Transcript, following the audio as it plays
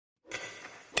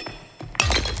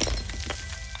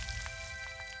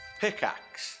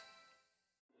Pickaxe.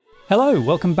 Hello,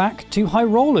 welcome back to High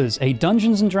Rollers, a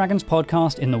Dungeons & Dragons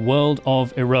podcast in the world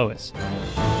of Aerois.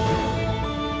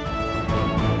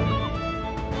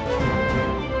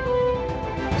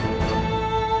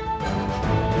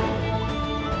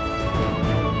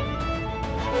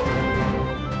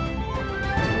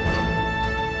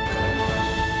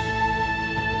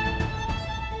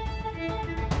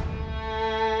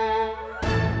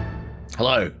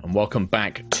 Hello, and welcome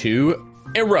back to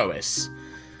Aerois.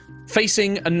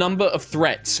 Facing a number of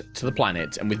threats to the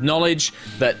planet, and with knowledge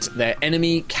that their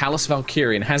enemy, Callous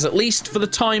Valkyrian, has at least for the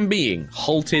time being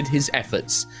halted his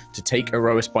efforts to take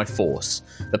Aerois by force,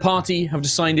 the party have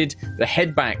decided to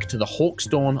head back to the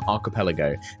Hawksdawn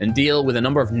archipelago and deal with a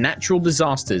number of natural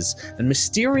disasters and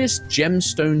mysterious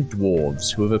gemstone dwarves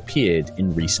who have appeared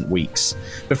in recent weeks.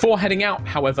 Before heading out,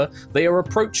 however, they are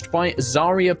approached by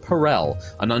Azaria Perel,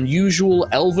 an unusual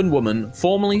elven woman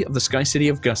formerly of the Sky City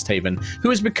of Gusthaven, who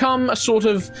has become a sort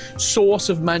of source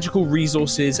of magical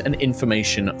resources and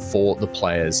information for the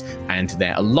players and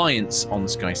their alliance on the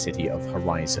Sky City of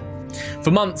Horizon. For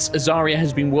months, Azaria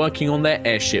has been working on their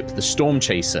airship, the Storm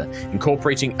Chaser,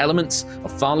 incorporating elements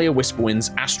of Thalia Whisperwind's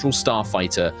astral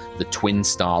starfighter, the Twin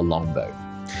Star Longbow.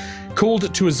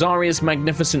 Called to Azaria's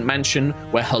magnificent mansion,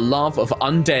 where her love of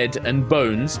undead and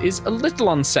bones is a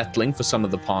little unsettling for some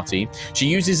of the party, she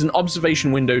uses an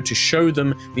observation window to show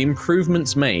them the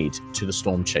improvements made to the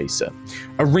Storm Chaser.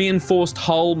 A reinforced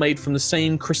hull made from the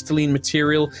same crystalline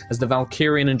material as the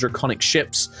Valkyrian and Draconic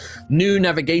ships, new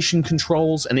navigation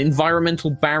controls, an environmental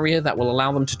barrier that will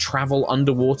allow them to travel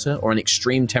underwater or in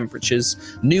extreme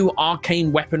temperatures, new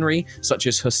arcane weaponry such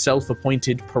as her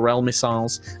self-appointed Perel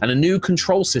missiles, and a new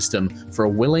control system for a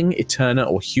willing Eterna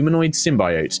or humanoid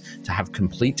symbiote to have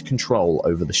complete control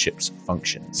over the ship's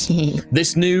functions.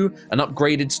 This new and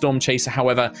upgraded Storm Chaser,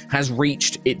 however, has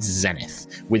reached its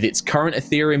zenith. With its current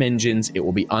Ethereum engines, it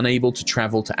will be unable to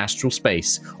travel to astral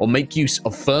space or make use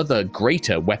of further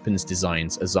greater weapons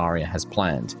designs Azaria has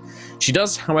planned. She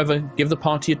does, however, give the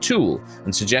party a tool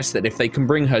and suggests that if they can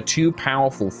bring her two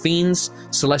powerful fiends,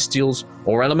 celestials,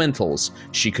 or elementals,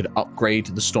 she could upgrade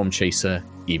the Storm Chaser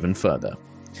even further.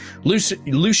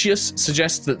 Lucius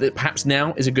suggests that perhaps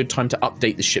now is a good time to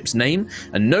update the ship's name,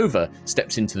 and Nova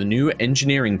steps into the new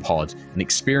engineering pod and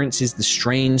experiences the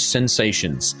strange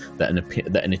sensations that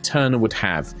an Eterna would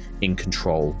have in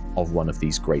control of one of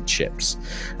these great ships.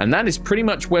 And that is pretty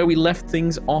much where we left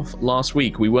things off last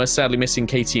week. We were sadly missing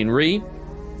Katie and Ree.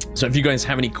 So if you guys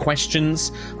have any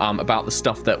questions about the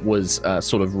stuff that was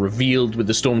sort of revealed with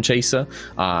the Storm Chaser,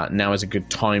 now is a good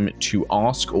time to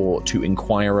ask or to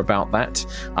inquire about that.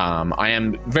 I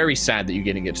am very sad that you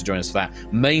didn't get to join us for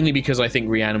that, mainly because I think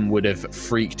Rhiannon would have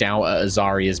freaked out at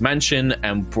Azaria's mansion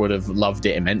and would have loved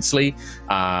it immensely.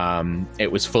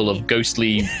 It was full of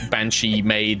ghostly banshee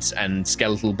maids and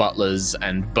skeletal butlers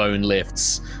and bone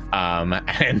lifts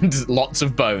and lots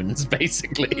of bones,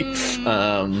 basically.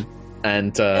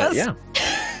 Yes.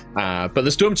 But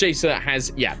the Storm Chaser has,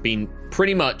 been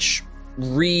pretty much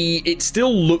it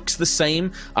still looks the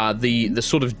same. The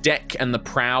sort of deck and the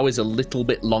prow is a little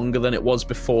bit longer than it was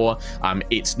before.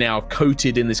 It's now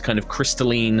coated in this kind of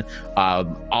crystalline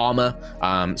armor.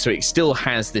 So it still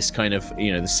has this kind of,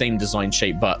 the same design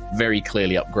shape, but very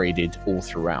clearly upgraded all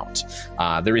throughout.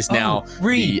 There is now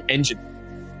the engine.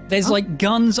 There's like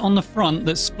guns on the front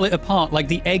that split apart, like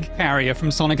the egg carrier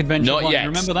from Sonic Adventure 1. Yet.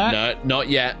 Remember that? No, not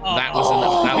yet. That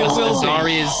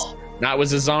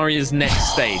was Azaria's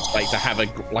next stage, like to have a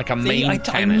main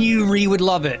cannon. I knew Ree would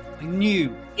love it. I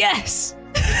knew. Yes.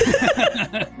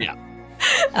 Yeah.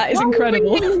 That is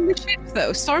incredible. The ship,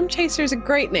 though, Storm Chaser is a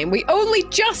great name. We only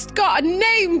just got a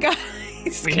name, guys.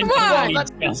 Come on.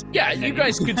 You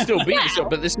guys could still beat this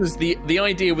up, but this was the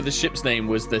idea with the ship's name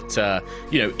was that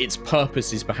its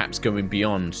purpose is perhaps going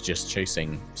beyond just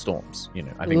chasing storms.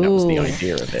 I think that was the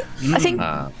idea of it. I think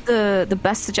the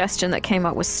best suggestion that came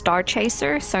up was Star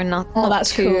Chaser, so not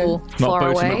that's too cool. far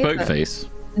Not away. Not Boatface.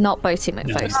 Not Boaty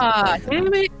McFace.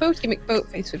 Boaty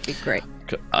McBoatface would be great.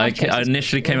 I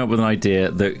initially came up with an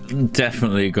idea that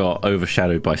definitely got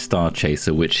overshadowed by Star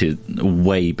Chaser, which is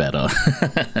way better.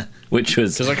 Which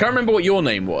was... Because I can't remember what your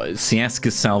name was.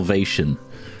 Siaska's Salvation.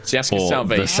 Siaska's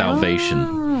Salvation. The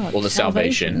Salvation. Or the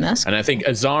Salvation. And I think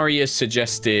Azaria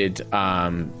suggested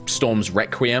Storm's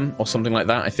Requiem or something like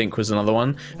that, I think was another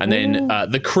one. And then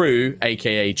the crew,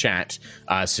 aka chat,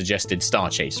 suggested Star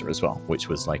Chaser as well, which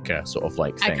was like a sort of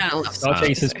like thing. I kind of love Star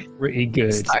Chaser's pretty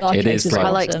good. It is. I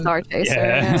like Star Chaser.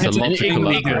 Yeah. It's a logical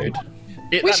upgrade.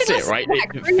 We should that's it, listen right? to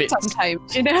that It group fits.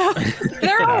 sometimes, you know?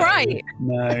 They're all right.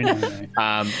 No.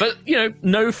 But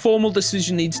no formal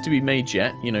decision needs to be made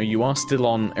yet. You are still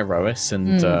on Aerois,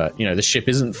 and the ship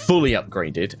isn't fully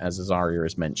upgraded, as Azaria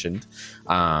has mentioned.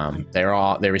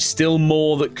 There is still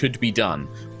more that could be done,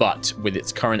 but with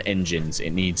its current engines,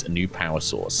 it needs a new power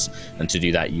source, and to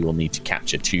do that, you will need to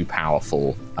capture 2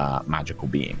 powerful magical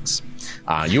beings.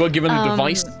 You are given a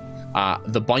device.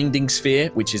 The Binding Sphere,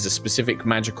 which is a specific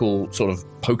magical sort of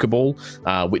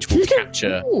Pokeball, which will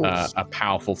capture a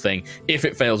powerful thing. If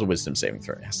it fails a Wisdom saving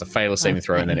throw, it has to fail a saving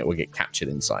throw, and then it will get captured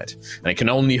inside. And it can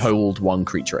only hold 1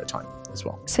 creature at a time as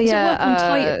well. So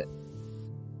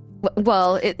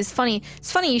well, it's funny.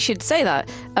 It's funny you should say that,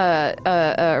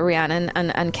 Rhiannon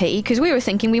and Katie, because we were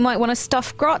thinking we might want to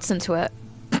stuff Gratz into it.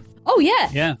 Oh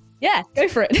yeah. Yeah, go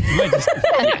for it.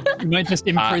 You might just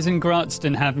imprison Grutz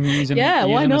and have him use him,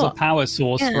 why as a not? power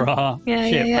source for our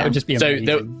ship. That would just be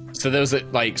amazing. So there was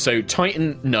so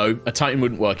Titan, no, a Titan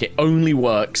wouldn't work. It only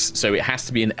works, so it has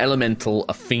to be an elemental,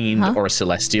 a fiend, or a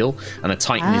celestial, and a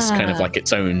Titan is kind of like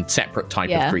its own separate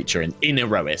type of creature in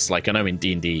Aerois. Like I know in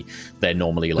D&D, they're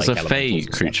normally like does a Fey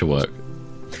creature work?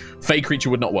 Fey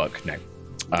creature would not work, no.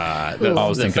 I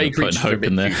was thinking of putting hope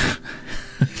in there.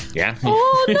 Yeah.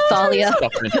 Oh no, Thalia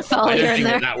in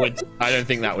there. I don't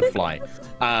think that would fly.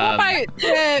 What about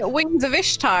the Wings of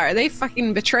Ishtar? They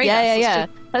fucking betrayed us. Yeah.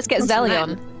 Let's get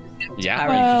Zelion. Yeah,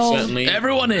 Well, certainly.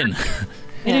 Everyone in.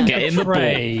 They Get didn't in the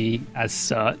betray as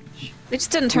such. They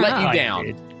just didn't turn Let up. you down.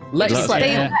 Did. Let you That's down.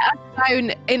 They let us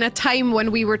down in a time when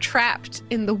we were trapped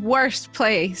in the worst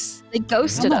place. They I'm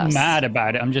ghosted not us. mad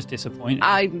about it. I'm just disappointed.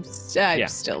 I'm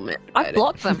still mad. I've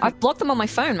blocked them. I've blocked them on my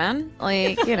phone, man.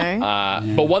 Like,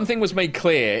 But one thing was made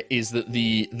clear is that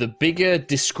the bigger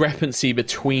discrepancy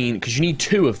between, because you need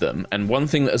 2 of them, and one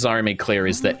thing that Azaria made clear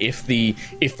is that if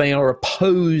they are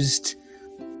opposed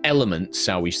elements,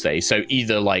 shall we say, so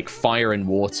either like fire and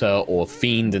water or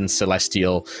fiend and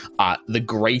celestial, the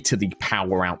greater the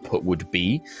power output would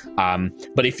be.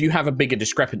 But if you have a bigger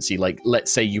discrepancy, like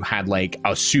let's say you had like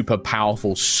a super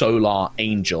powerful solar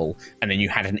angel and then you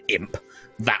had an imp,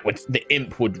 the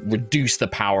imp would reduce the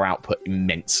power output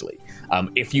immensely.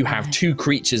 If you have 2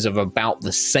 creatures of about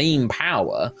the same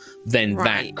power, then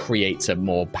that creates a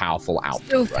more powerful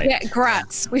output. So get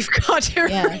Gratz. We've got to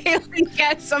really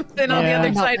get something on the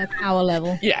other side. Not their power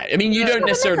level. Yeah, I mean, you don't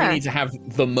necessarily need to have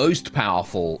the most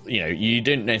powerful, you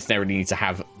don't necessarily need to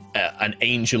have an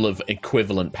angel of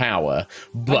equivalent power,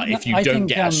 but if you don't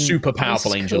get a super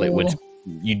powerful angel,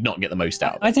 you'd not get the most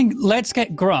out of it. I think let's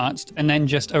get Gratz and then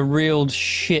just a real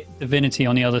shit divinity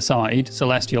on the other side,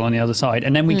 celestial on the other side,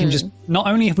 and then we can just, not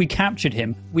only have we captured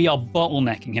him, we are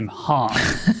bottlenecking him hard.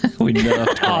 We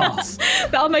nerfed Gratz.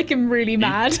 That'll make him really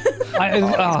mad.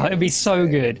 It'd be so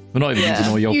good. We're not even using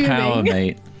all your power,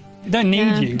 mate. Don't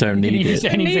need you. Don't need you it. use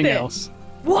anything Need it. else.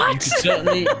 What?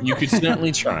 You could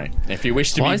certainly try if you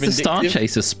wish to Why be is the vindictive. Star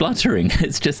Chaser spluttering?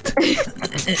 It's just,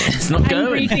 it's not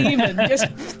Angry going. demon. Just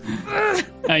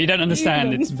No, you don't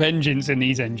understand. It's vengeance in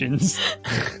these engines.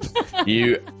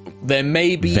 There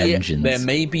may Vengeance.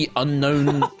 be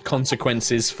unknown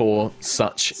consequences for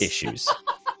such issues.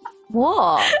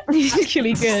 what?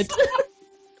 particularly good.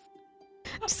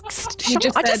 I said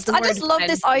just the word love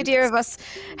this idea of us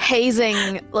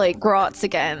hazing like Gratz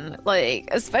again. Like,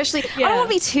 especially I don't want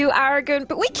to be too arrogant,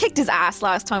 but we kicked his ass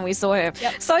last time we saw him.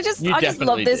 Yep. So I just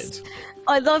love this.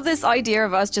 I love this idea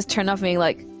of us just turning up and being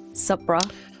like, "Sup,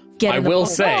 bruh?" Get I in the will ball."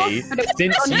 say,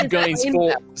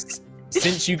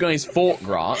 since you guys fought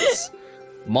Gratz,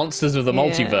 Monsters of the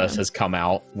Multiverse has come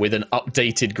out with an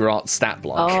updated Gratz stat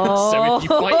block. So if you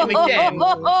fight him again,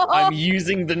 I'm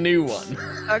using the new one.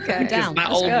 Okay. Because that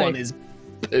old one is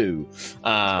poo.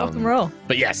 Rock and roll.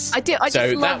 But yes. I just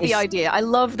so love the idea. I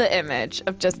love the image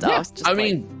of just us. Just I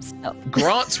mean,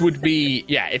 Gratz would be,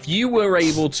 if you were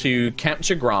able to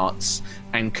capture Gratz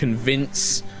and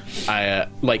convince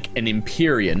like an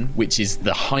Empyrean, which is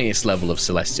the highest level of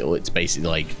Celestial, it's basically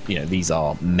like, these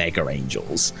are mega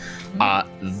angels.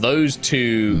 Those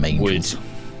 2 would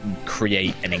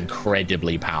create an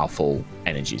incredibly powerful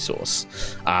energy source.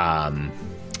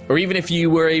 Or even if you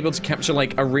were able to capture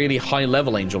like a really high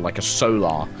level angel, like a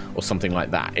Solar or something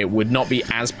like that, it would not be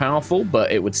as powerful,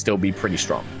 but it would still be pretty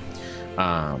strong.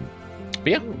 But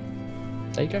yeah,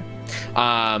 there you go.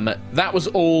 That was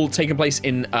all taking place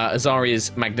in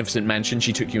Azaria's magnificent mansion.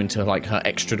 She took you into like her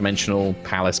extra dimensional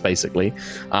palace, basically,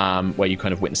 where you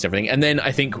kind of witnessed everything. And then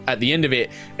I think at the end of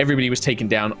it, everybody was taken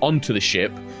down onto the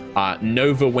ship.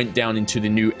 Nova went down into the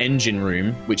new engine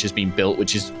room, which has been built,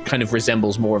 which is kind of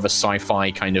resembles more of a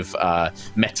sci-fi kind of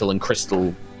metal and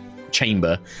crystal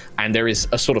chamber, and there is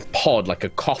a sort of pod, like a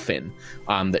coffin,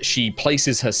 that she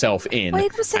places herself in. Why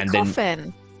did you say and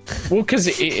coffin? Well, because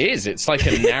it is. It's like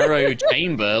a narrow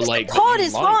chamber. Like Pod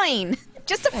is fine.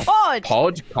 Just a pod.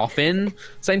 Pod, coffin,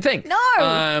 same thing.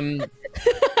 No.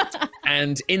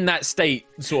 And in that state,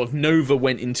 sort of Nova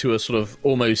went into a sort of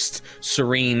almost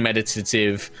serene,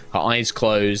 meditative, her eyes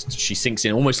closed, she sinks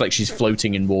in almost like she's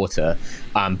floating in water.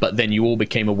 But then you all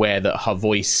became aware that her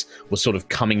voice was sort of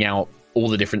coming out all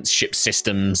the different ship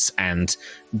systems and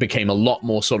became a lot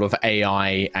more sort of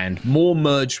AI and more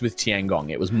merged with Tiangong.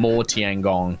 It was more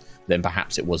Tiangong than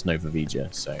perhaps it was Nova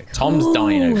Vija. So Tom's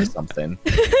dying over something.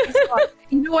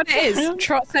 You know what it is?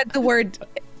 Trot said the word,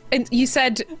 and you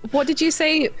said, what did you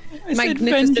say? I said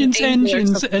vengeance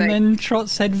engines, and then Trot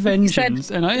said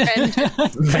vengeance, and I.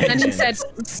 Then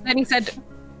he said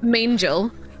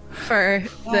mangel for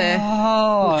the.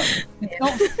 Oh, it's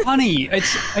not funny.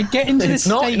 I get into this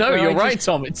state. No, where you're right,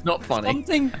 Tom. It's not funny.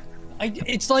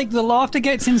 It's like the laughter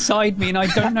gets inside me, and I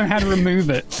don't know how to remove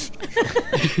it.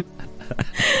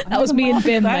 That was me and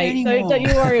Bim, mate. Don't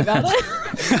you worry about it.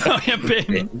 Oh yeah,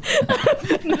 Bim.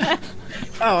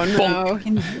 Oh no!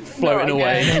 Floating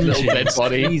away, little dead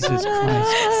body. Jesus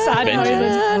Christ! Sad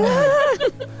moment.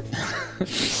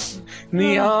 In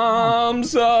the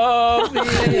arms of the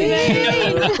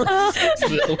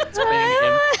little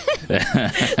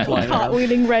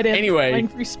Cartwheeling red in. Anyway,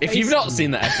 if you've not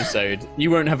seen that episode, you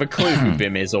won't have a clue who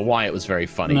Bim is or why it was very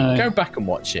funny. No. Go back and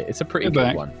watch it. It's a pretty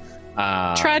good one.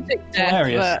 Tragic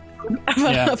death.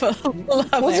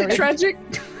 Was it tragic?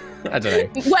 I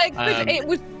don't know. Well, it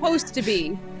was supposed to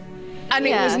be. And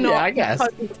it was not. Yeah, I guess.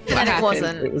 And it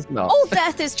wasn't. It was not. All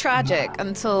death is tragic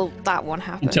until that one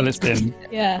happened. Until it's been.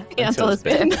 Yeah. Until it's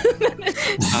been.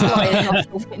 Sliding off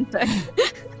the window.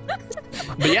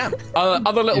 But yeah,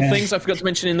 other little things I forgot to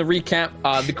mention in the recap.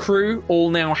 The crew all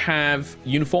now have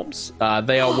uniforms.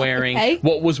 They are wearing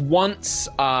what was once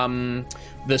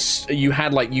you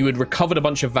had recovered a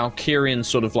bunch of Valkyrian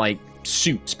sort of like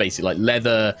suits, basically like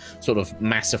leather sort of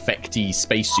Mass Effect-y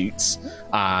spacesuits,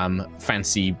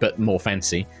 fancy but more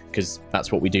fancy, because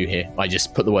that's what we do here. I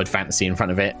just put the word fantasy in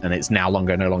front of it and it's no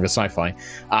longer sci-fi.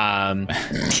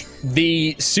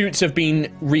 The suits have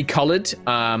been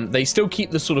recolored. They still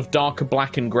keep the sort of darker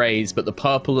black and grays, but the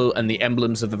purple and the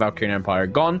emblems of the Valkyrian Empire are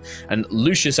gone, and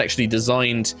Lucius actually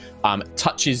designed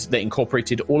touches that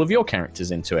incorporated all of your characters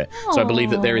into it. Aww. So I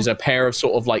believe that there is a pair of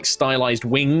sort of like stylized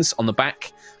wings on the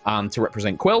back to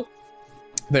represent Quill.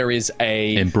 There is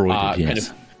a embroidered, kind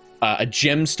of a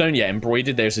gemstone,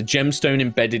 embroidered. There's a gemstone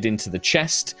embedded into the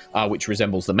chest, which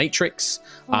resembles the Matrix.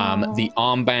 The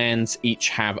armbands each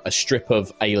have a strip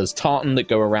of Ayla's tartan that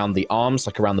go around the arms,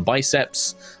 like around the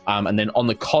biceps. And then on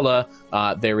the collar,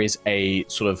 there is a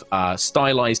sort of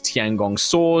stylized Tiangong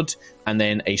sword, and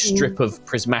then a strip of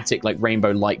prismatic, like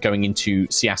rainbow light going into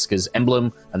Siaska's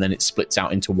emblem, and then it splits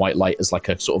out into white light as like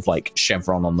a sort of like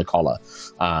chevron on the collar.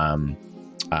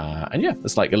 And yeah,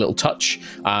 it's like a little touch.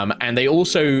 And they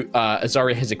also,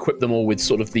 Azaria has equipped them all with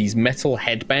sort of these metal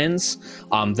headbands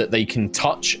that they can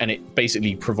touch, and it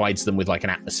basically provides them with like an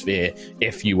atmosphere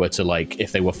if you were to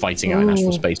if they were fighting out in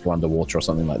astral space or underwater or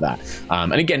something like that.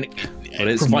 And again,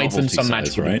 it provides them some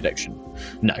magical protection.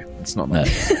 No, it's not that.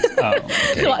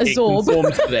 Okay. Like a Zorb. It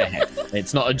conforms to their head.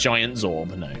 It's not a giant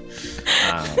Zorb, no.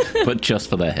 But just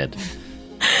for their head.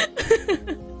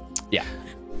 Yeah.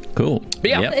 Cool. But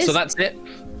yeah, so that's it.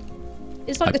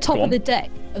 It's like the top of the deck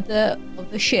of the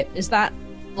ship. Is that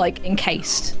like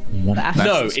encased? No,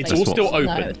 it's all still open.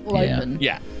 No, it's all open.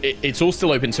 Yeah, it's all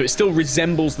still open, so it still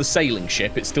resembles the sailing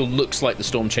ship. It still looks like the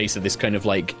Storm Chaser, this kind of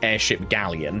like airship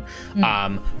galleon.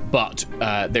 But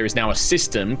there is now a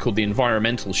system called the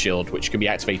Environmental Shield, which can be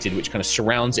activated, which kind of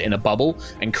surrounds it in a bubble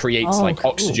and creates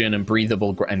oxygen and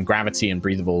breathable and gravity and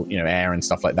breathable, air and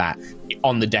stuff like that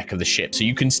on the deck of the ship. So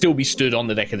you can still be stood on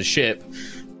the deck of the ship.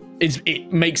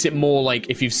 It makes it more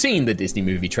like, if you've seen the Disney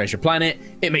movie Treasure Planet,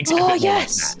 it makes it a bit more like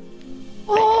that.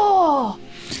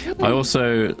 I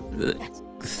also,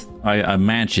 I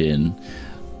imagine,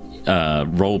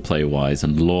 roleplay wise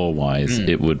and lore wise,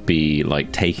 it would be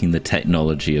like taking the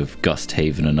technology of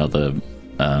Gusthaven and other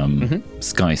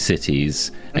Sky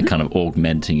Cities and kind of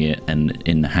augmenting it and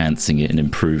enhancing it and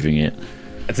improving it.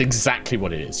 That's exactly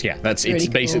what it is. Yeah, it's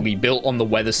basically built on the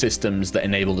weather systems that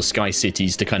enable the Sky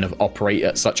Cities to kind of operate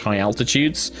at such high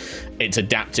altitudes. It's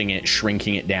adapting it,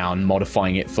 shrinking it down,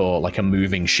 modifying it for like a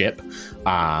moving ship,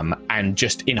 and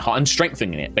just and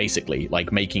strengthening it, basically,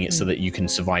 like making it so that you can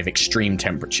survive extreme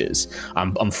temperatures.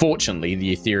 Unfortunately,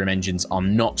 the Ethereum engines are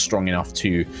not strong enough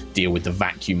to deal with the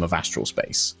vacuum of astral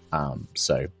space.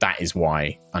 So that is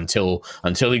why until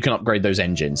you can upgrade those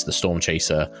engines, the Storm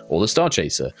Chaser or the Star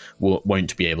Chaser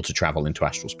won't be able to travel into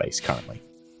astral space currently.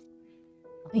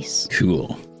 Nice.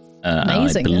 Cool.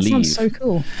 Amazing. That sounds so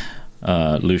cool.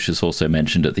 Lucius also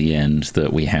mentioned at the end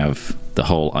that we have the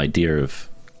whole idea of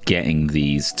getting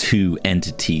these two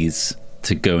entities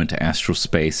to go into astral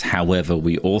space. However,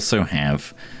 we also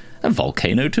have a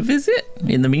volcano to visit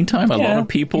in the meantime. A lot of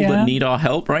people that need our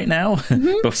help right now.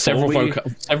 Several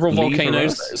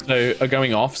volcanoes are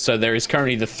going off. So there is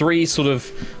currently the 3 sort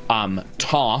of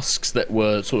tasks that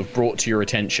were sort of brought to your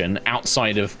attention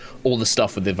outside of all the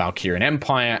stuff with the Valkyrian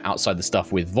Empire, outside the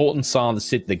stuff with Vortensar,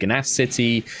 the Ganas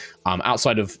city,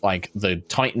 outside of like the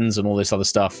Titans and all this other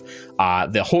stuff.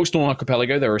 The Hawkstorm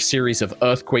Archipelago, there are a series of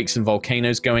earthquakes and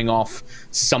volcanoes going off.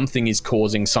 Something is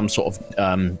causing some sort of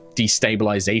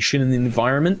destabilization in the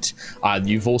environment.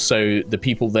 You've also, the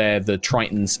people there, the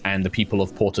Tritons and the people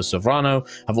of Porto Sovrano,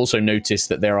 have also noticed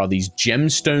that there are these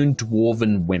gemstone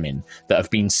dwarven women that have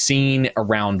been seen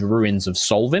around ruins of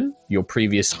Solwynn, your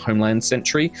previous homeland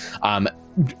century,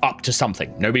 up to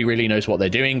something. Nobody really knows what they're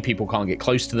doing. People can't get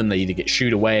close to them. They either get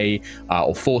shooed away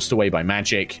or forced away by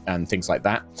magic and things like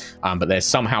that. But they're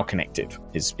somehow connected,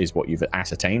 is what you've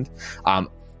ascertained.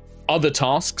 Other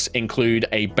tasks include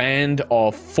a band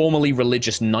of formerly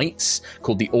religious knights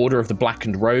called the Order of the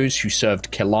Blackened Rose, who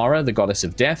served Kilara, the goddess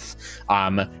of death,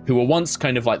 who were once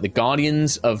kind of like the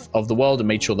guardians of the world and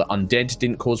made sure that undead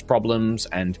didn't cause problems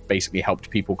and basically helped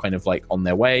people kind of like on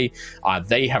their way.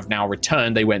 They have now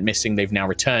returned. They went missing. They've now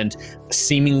returned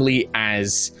seemingly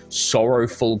as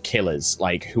sorrowful killers,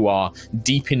 like who are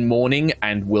deep in mourning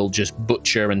and will just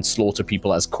butcher and slaughter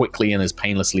people as quickly and as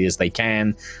painlessly as they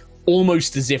can,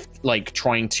 almost as if like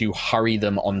trying to hurry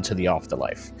them onto the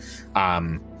afterlife.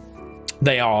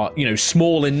 They are,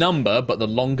 small in number, but the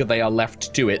longer they are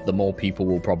left to it, the more people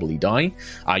will probably die.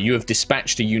 You have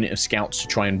dispatched a unit of scouts to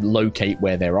try and locate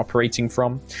where they're operating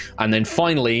from. And then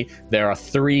finally, there are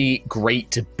 3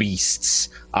 great beasts,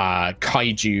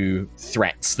 kaiju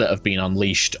threats that have been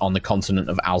unleashed on the continent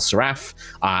of Al-Saraf,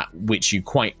 which you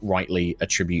quite rightly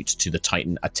attribute to the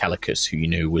Titan Atelicus, who you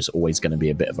knew was always going to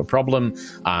be a bit of a problem.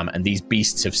 And these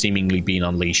beasts have seemingly been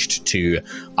unleashed to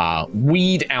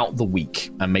weed out the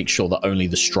weak and make sure that only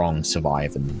the strong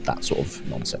survive and that sort of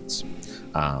nonsense.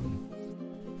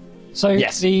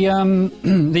 Yes.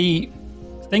 The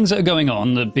things that are going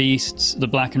on, the beasts, the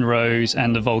Blackened Rose,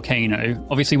 and the volcano,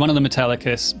 obviously one of them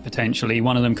Atelicus, potentially,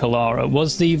 one of them Kilara.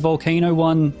 Was the volcano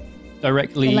one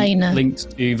directly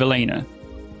linked to Velena?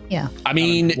 Yeah. I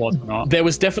mean, there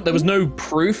was no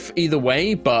proof either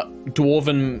way, but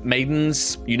dwarven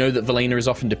maidens, you know that Velena is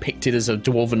often depicted as a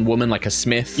dwarven woman, like a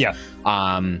smith. Yeah.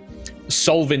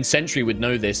 Solwynn Sentry would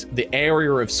know this. The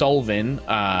area of Solwynn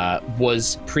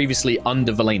was previously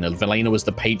under Velena. Velena was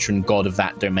the patron god of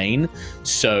that domain,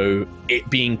 so it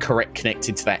being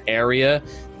connected to that area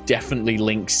definitely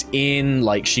links in.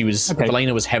 Like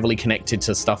Velena was heavily connected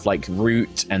to stuff like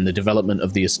Root and the development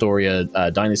of the Astoria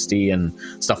dynasty and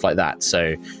stuff like that.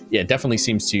 So yeah, definitely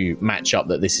seems to match up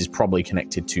that this is probably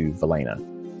connected to Velena.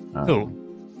 Cool.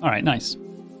 All right, nice.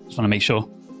 Just want to make sure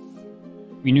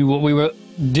we knew what we were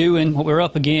doing, what we were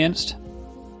up against.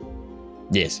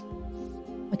 Yes.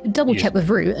 I could double check with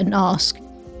Root and ask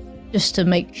just to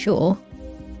make sure.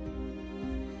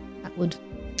 That would...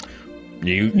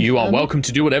 You are welcome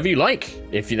to do whatever you like.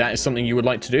 If that is something you would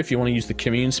like to do, if you want to use the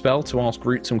commune spell to ask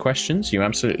Root some questions, you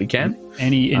absolutely can.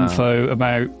 Any info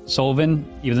about Solwynn,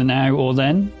 either now or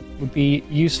then, would be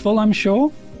useful, I'm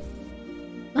sure.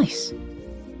 Nice.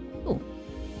 Cool.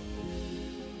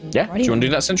 Yeah, do you want to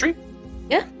do that, Sentry?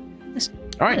 Yeah.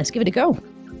 All right. Let's give it a go.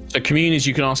 So commune is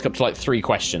you can ask up to like 3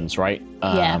 questions, right?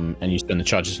 And you spend the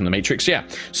charges from the Matrix. Yeah.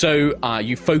 So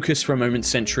you focus for a moment,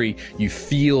 Sentry. You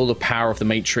feel the power of the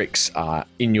Matrix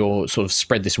in your sort of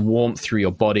spread this warmth through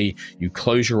your body. You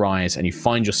close your eyes and you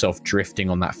find yourself drifting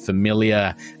on that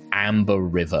familiar amber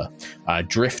river,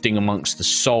 drifting amongst the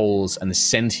souls and the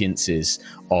sentiences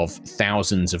of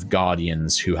thousands of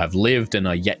guardians who have lived and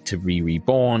are yet to be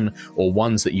reborn, or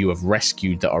ones that you have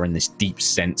rescued that are in this deep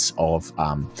sense of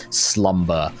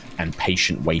slumber and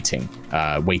patient waiting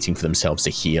for themselves to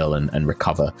heal and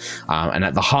recover. And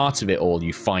at the heart of it all,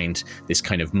 you find this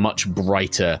kind of much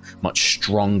brighter, much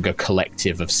stronger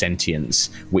collective of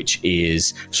sentience, which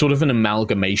is sort of an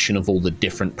amalgamation of all the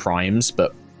different primes,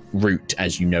 but Root,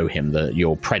 as you know him,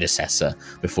 your predecessor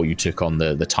before you took on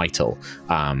the title,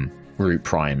 Root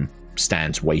Prime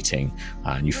stands waiting,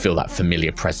 and you feel that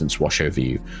familiar presence wash over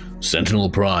you. Sentinel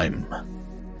Prime,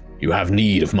 you have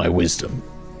need of my wisdom.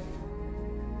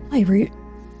 Hi, Root.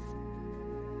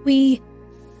 We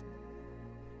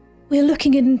we're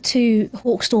looking into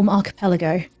Hawkstorm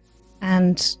Archipelago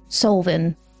and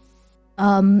Solwynn.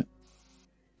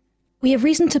 We have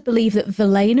reason to believe that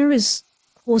Velena is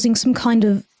causing some kind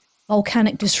of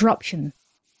volcanic disruption.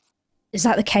 Is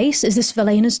that the case? Is this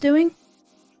Velena's doing?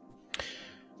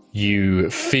 You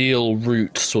feel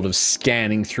Root sort of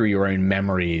scanning through your own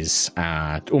memories,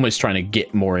 almost trying to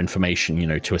get more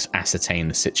information, to ascertain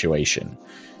the situation.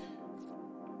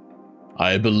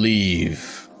 I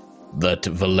believe that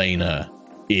Velena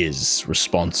is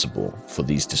responsible for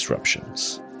these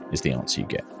disruptions, is the answer you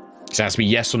get. So it has to be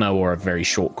yes or no, or a very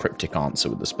short cryptic answer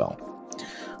with the spell.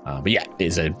 But yeah, it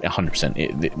is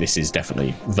 100%. This is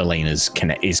definitely Velena's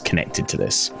is connected to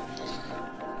this.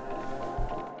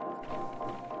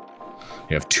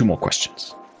 You have 2 more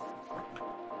questions.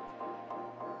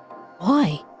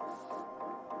 Why?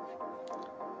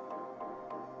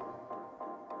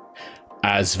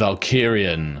 As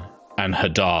Valkyrian and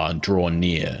Hadar draw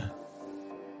near,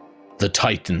 the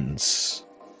Titans,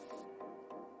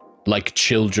 like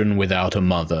children without a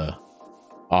mother,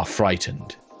 are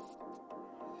frightened.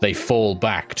 They fall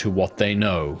back to what they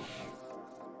know,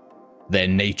 their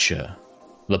nature,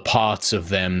 the parts of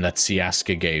them that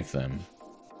Siaska gave them.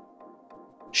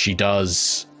 She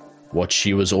does what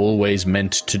she was always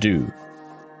meant to do.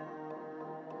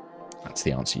 That's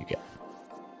the answer you get.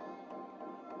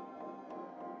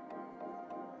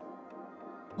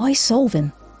 Why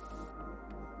Solwynn?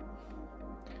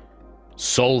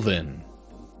 Solwynn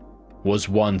was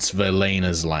once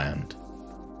Velena's land,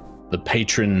 the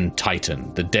patron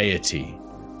titan, the deity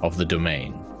of the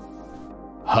domain.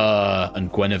 Her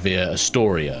and Guinevere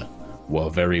Astoria were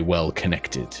very well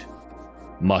connected.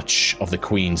 Much of the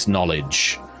Queen's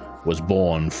knowledge was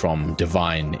born from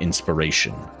divine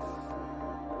inspiration.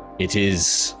 It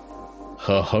is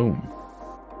her home.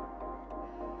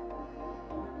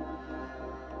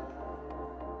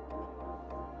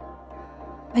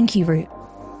 Thank you, Root.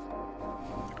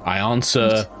 I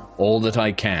answer all that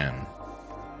I can,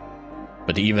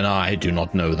 but even I do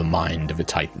not know the mind of a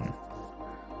Titan.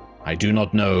 I do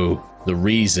not know the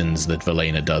reasons that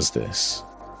Velena does this.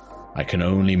 I can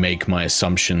only make my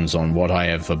assumptions on what I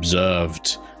have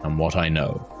observed and what I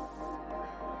know.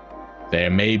 There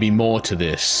may be more to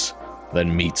this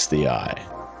than meets the eye.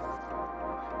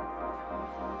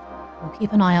 We'll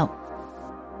keep an eye out.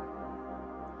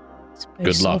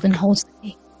 Good luck. Solwynn holds the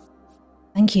key.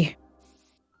 Thank you.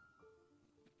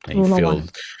 And you feel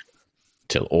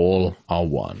till all are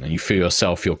one, and you feel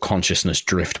yourself, your consciousness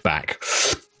drift back,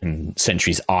 and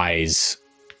Sentry's eyes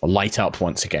light up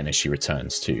once again as she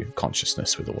returns to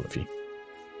consciousness with all of you.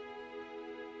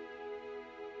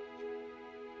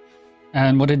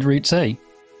 And what did Root say?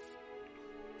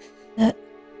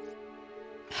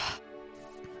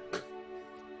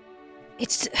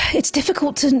 It's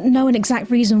difficult to know an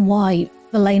exact reason why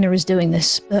Velena is doing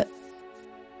this, but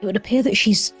it would appear that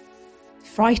she's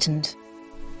frightened.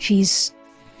 She's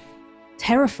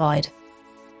terrified.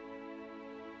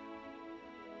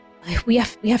 We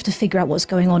have to figure out what's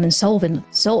going on in Solwynn.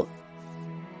 So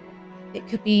it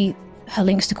could be her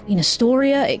links to Queen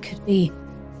Astoria. It could be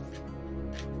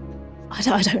I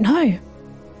don't know.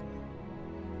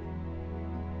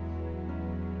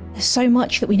 There's so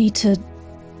much that we need to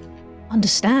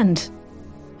understand.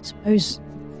 I suppose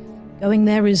going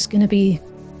there is going to be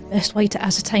the best way to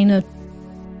ascertain a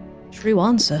true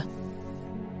answer.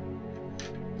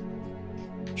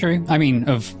 True. I mean,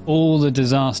 of all the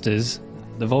disasters,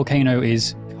 the volcano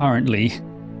is currently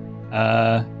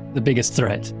the biggest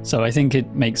threat. So I think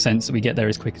it makes sense that we get there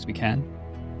as quick as we can.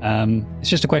 It's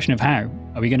just a question of how.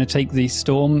 Are we going to take the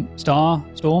storm?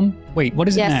 Wait, what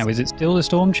is it now? Is it still the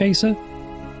Storm Chaser?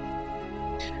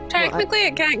 Technically,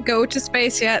 it can't go to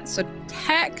space yet, so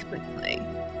technically,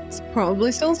 it's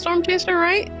probably still Storm Chaser,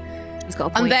 right? He's got a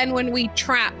point. And then when we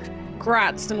trap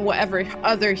Gratz and whatever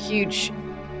other huge,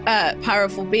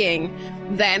 powerful being,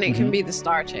 then it can be the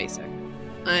Star Chaser,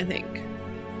 I think.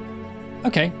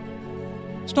 Okay.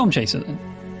 Storm Chaser, then.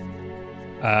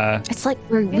 It's like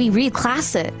we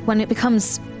reclass it when it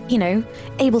becomes,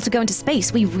 able to go into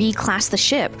space. We reclass the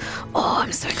ship. Oh,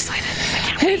 I'm so excited.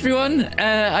 Hey everyone,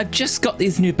 I've just got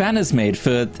these new banners made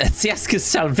for Siaska's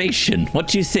Salvation. What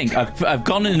do you think? I've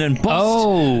gone in and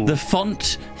bossed the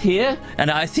font here,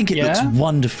 and I think it looks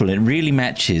wonderful. It really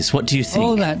matches. What do you think?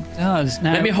 Oh, that does.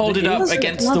 Now, let me hold it up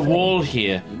against the wall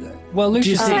here. Well,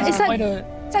 Lucius, is that quite a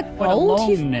gold?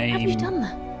 long name. Have you done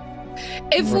that?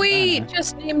 If we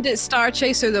just named it Star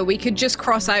Chaser, though, we could just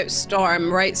cross out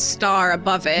Storm, write Star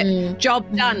above it. Job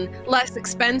done. Less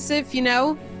expensive,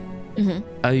 Mm-hmm.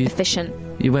 Oh, efficient.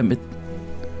 You went with...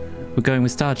 We're going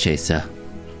with Star Chaser.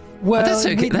 Well, That's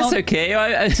okay. That's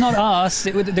okay. It's not us.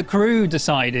 The crew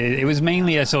decided. It was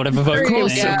mainly a sort of a vote. Of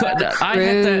course, thing.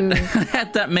 I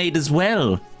had that made as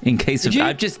well in case of.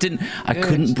 I just didn't. I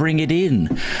couldn't bring it in.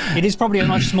 It is probably a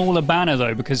much smaller banner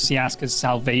though, because Siaska's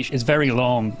salvation is very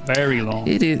long, very long.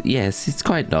 It is. Yes, it's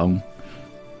quite long.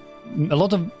 A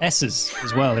lot of S's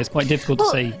as well. It's quite difficult to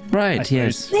see. Right.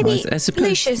 Yes. Maybe I suppose.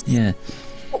 Lucius. Yeah.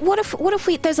 What if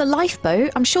we? There's a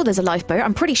lifeboat. I'm sure there's a lifeboat.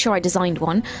 I'm pretty sure I designed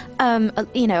one. A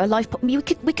lifeboat. We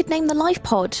could name the life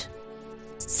pod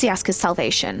Siaska's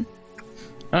Salvation.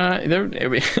 I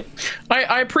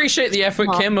appreciate the effort,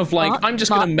 Kim, of I'm just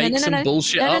going to make some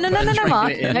bullshit up.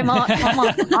 Mark.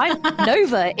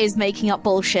 Nova is making up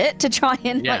bullshit to try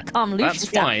and calm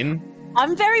Lucius down. That's fine.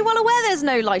 I'm very well aware there's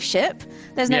no life ship.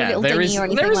 There's no little dinghy or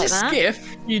anything like that. There is a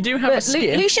skiff. You do have a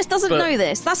skiff. Lucius doesn't know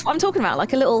this. That's what I'm talking about.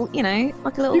 Like a little, you have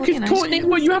like a little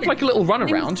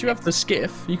runaround. You have the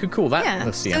skiff. You could call that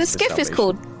the Siaska's So the skiff is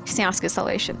called Siaska's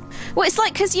Salvation. Well, it's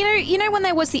like because you know when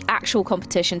there was the actual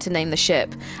competition to name the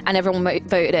ship and everyone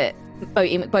voted it.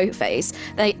 Boaty McBoatface.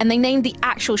 They named the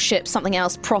actual ship something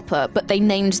else proper, but they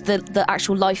named the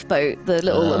actual lifeboat, the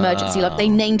little emergency life. They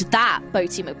named that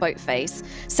Boaty McBoatface.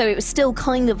 So it was still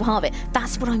kind of part of it.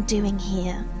 That's what I'm doing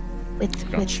here with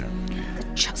the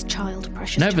child,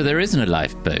 precious. No, child. but there isn't a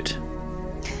lifeboat.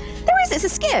 There is. It's a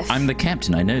skiff. I'm the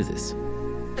captain. I know this.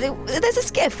 There's a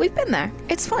skiff. We've been there.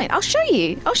 It's fine. I'll show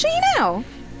you. I'll show you now.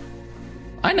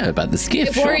 I know about the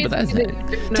skiff, sure, but that's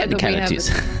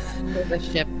technicalities. The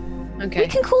ship. Okay. We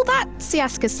can call that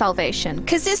Siaska's Salvation,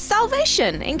 because it's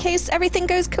salvation in case everything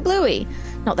goes kablooey.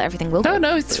 Not that everything will.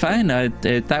 No, it's fine.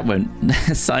 That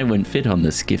won't. I won't fit on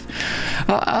the skiff.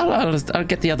 I'll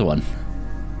get the other one.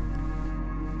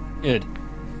 Good.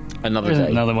 Another day.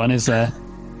 Another one is there.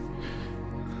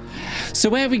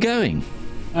 So where are we going?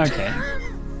 Okay.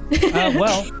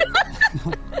 Well,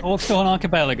 Hawkstorn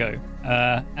Archipelago.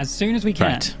 As soon as we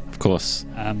can. Right. Of course.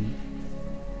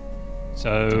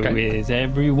 So is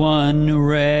everyone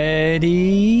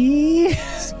ready?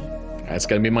 That's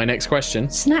going to be my next question.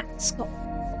 Snacks, got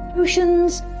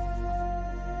potions.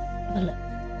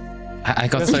 I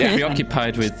got so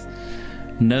preoccupied with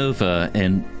Nova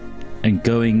and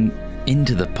going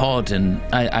into the pod, and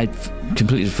I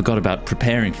completely forgot about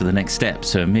preparing for the next step.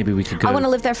 So maybe we could go. I want to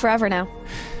live there forever now.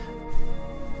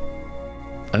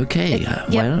 Okay.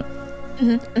 Well,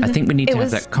 I think we need to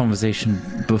have that conversation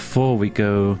before we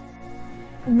go.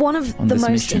 One of the most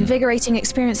mission. invigorating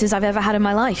experiences I've ever had in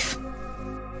my life.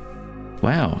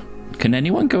 Wow. Can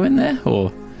anyone go in there,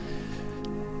 or?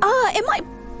 It might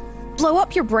blow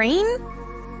up your brain.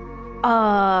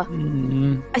 I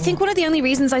think one of the only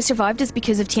reasons I survived is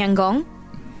because of Tiangong.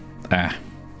 Ah,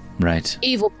 right.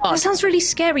 Evil pod. That sounds really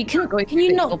scary. Can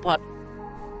you not? Pod.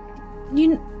 Can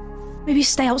you maybe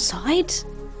stay outside?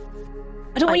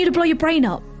 I don't want you to blow your brain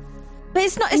up. But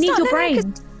it's not. I It's need not your no,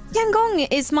 brain. Tiangong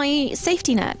is my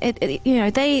safety net.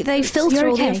 They filter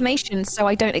all the information so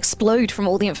I don't explode from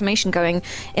all the information going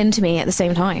into me at the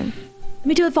same time. Let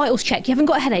me do a vitals check. You haven't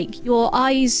got a headache. Your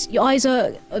eyes are.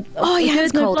 Your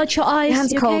hands no cold. bloodshot eyes. Your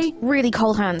hands You are cold. okay? Really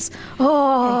cold hands.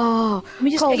 Oh, Let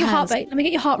me just cold get your heart hands. rate. Let me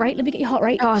get your heart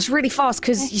rate. Oh, it's really fast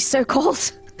because you're so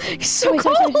cold. You're so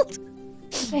Sorry. cold.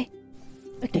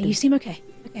 Okay, you seem okay.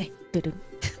 Okay.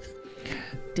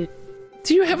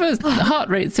 Do you have a heart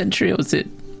rate sentry, or is it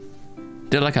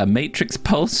like a matrix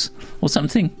pulse or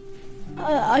something?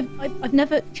 I've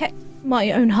never checked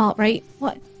my own heart rate.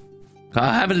 What?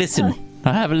 I'll have a listen.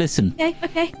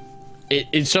 Okay.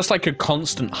 It's just like a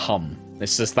constant hum.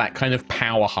 It's just that kind of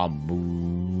power hum.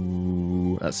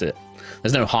 Ooh, that's it.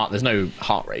 There's no heart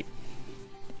rate.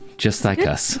 Just like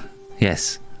us.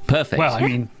 Yes. Perfect. Well, I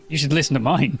mean, you should listen to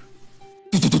mine.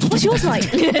 What's yours like?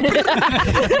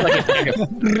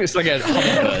 It's like a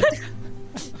hummingbird.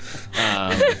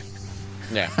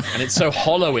 Yeah, and it's so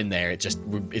hollow in there. It just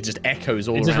echoes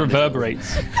all around. It just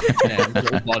reverberates.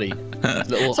 Little body,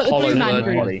 little like the hollow Blue Man bird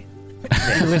Group. body. You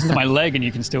can listen to my leg and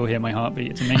you can still hear my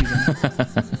heartbeat. It's amazing.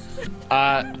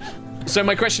 So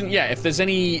my question, if there's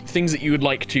any things that you would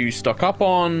like to stock up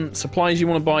on, supplies you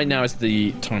want to buy, now is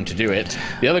the time to do it.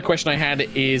 The other question I had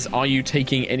is, are you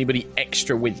taking anybody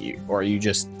extra with you, or are you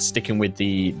just sticking with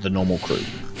the normal crew?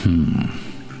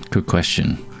 Good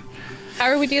question. How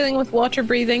are we dealing with water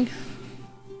breathing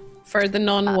for the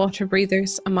non-water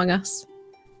breathers among us?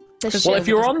 Well, if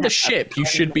you're on the ship, you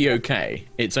should be okay.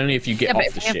 It's only if you get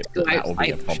off the ship that will be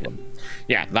a problem.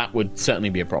 Yeah, that would certainly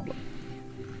be a problem.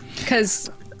 Because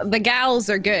the gals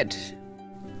are good,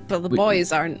 but the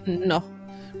boys aren't. No.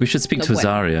 We should speak to way.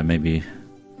 Azaria, maybe.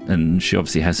 And she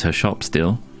obviously has her shop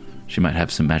still. She might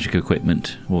have some magic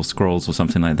equipment or scrolls or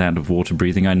something like that of water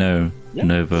breathing. I know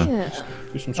Nova. Yeah.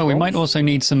 Oh, we might also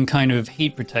need some kind of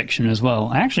heat protection as well.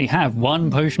 I actually have 1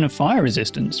 potion of fire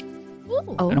resistance.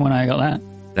 I don't know when I got that.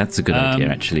 That's a good idea,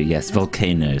 actually. Yes,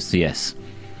 volcanoes. Yes,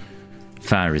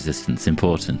 fire resistance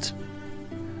important.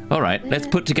 All right, let's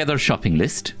put together a shopping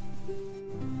list.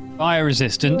 Fire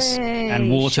resistance and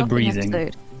water Shopping breathing.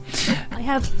 episode. I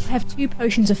have 2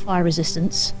 potions of fire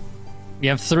resistance. We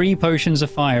have 3 potions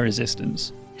of fire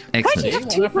resistance.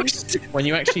 Excellent. When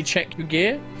you actually check your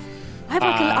gear, I've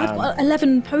got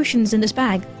 11 potions in this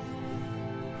bag.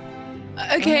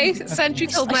 Okay, Sentry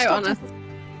called out on us.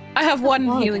 I have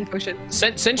 1 healing potion.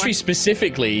 Sentry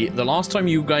specifically, the last time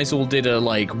you guys all did a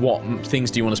what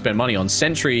things do you want to spend money on,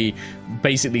 Sentry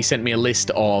basically sent me a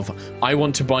list of I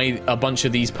want to buy a bunch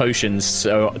of these potions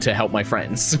to help my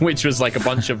friends, which was a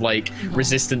bunch of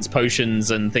resistance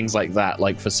potions and things like that,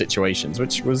 for situations,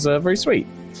 which was very sweet.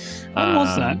 When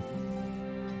was that?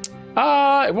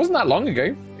 It wasn't that long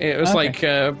ago. It was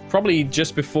probably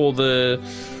just before the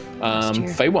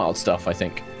Feywild stuff, I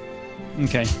think.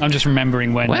 Okay, I'm just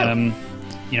remembering when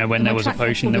when there was a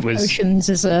potion that was potions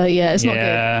is it's not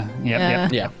good.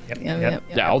 Yeah.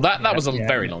 Well, that was a Yeah.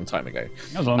 very long time ago.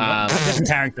 That was a long time.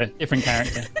 Different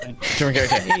character.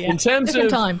 In terms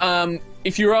Different of time.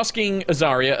 if you're asking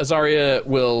Azaria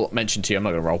will mention to you. I'm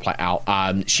not going to roleplay out.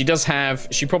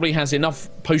 She probably has enough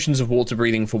potions of water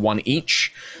breathing for 1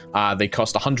 each. They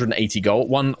cost 180 gold.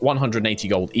 180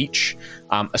 gold each.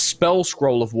 A spell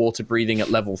scroll of water breathing at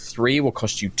level 3 will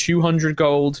cost you 200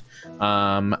 gold.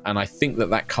 And I think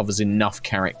that covers enough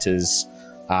characters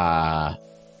for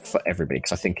everybody,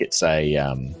 because I think it's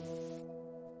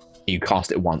you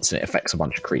cast it once and it affects a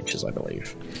bunch of creatures, I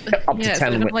believe. Up to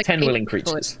 10 willing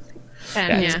creatures.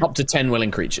 It's up to 10 willing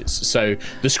creatures. So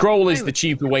the scroll is the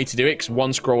cheaper way to do it, because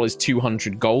 1 scroll is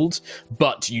 200 gold,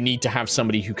 but you need to have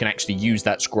somebody who can actually use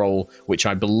that scroll, which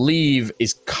I believe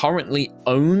is currently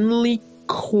only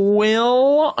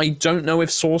Quill. I don't know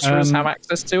if sorcerers have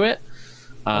access to it.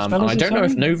 And I don't know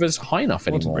if Nova's high enough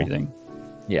anymore. Water breathing.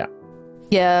 Yeah.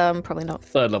 Yeah, probably not.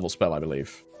 3rd level spell, I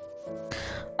believe.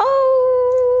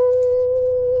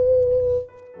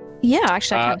 Yeah,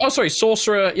 actually, I can. Sorry,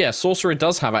 Sorcerer. Yeah, Sorcerer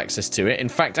does have access to it. In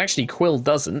fact, actually, Quill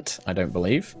doesn't, I don't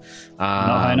believe. Not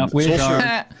high enough.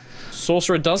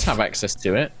 Sorcerer does have access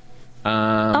to it.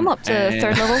 I'm up to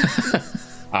 3rd level.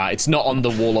 It's not on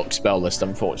the Warlock spell list,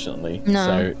 unfortunately.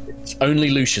 No. So only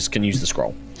Lucius can use the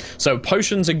scroll. So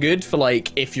potions are good for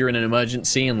if you're in an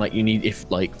emergency and you need, if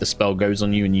the spell goes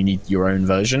on you and you need your own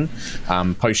version.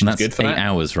 Potions good for 8 that.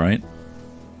 hours, right?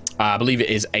 I believe it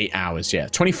is 8 hours. Yeah,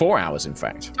 24 hours, in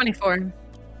fact. 24.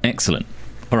 Excellent.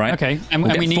 All right. Okay, and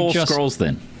We'll we get need 4 just scrolls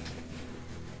then.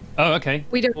 Oh, okay.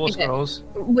 We don't 4 need it. scrolls.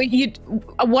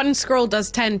 1 scroll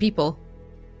does 10 people.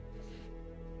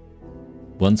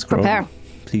 1 scroll. Prepare.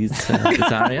 Please,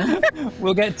 Azaria.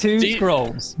 We'll get 2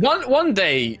 scrolls. One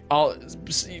day,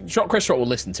 Chris will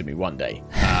listen to me one day.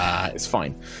 It's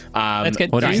fine. Let's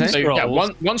get 2 So, scrolls. yeah,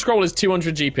 one scroll is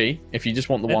 200 GP if you just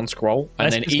want the 1 scroll,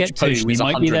 and Let's then just each get 2. potion We is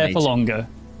might be there for 180.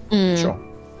 longer. Sure.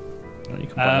 You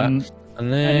can buy that.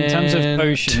 And then And in terms of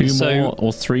potions, 2 more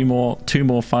or 3 more, 2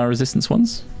 more fire resistance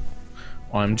ones.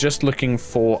 I'm just looking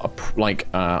for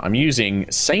I'm using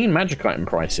Sane Magic Item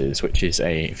prices, which is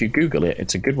if you Google it,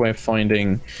 it's a good way of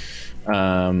finding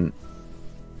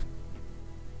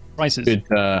prices. good.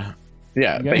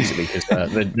 Basically, because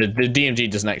the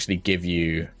DMG doesn't actually give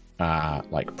you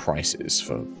prices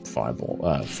for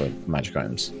fireball for magic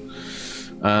items.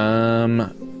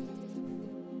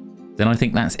 Then I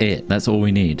think that's it. That's all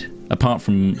we need. Apart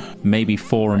from maybe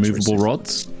 4 removable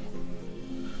rods.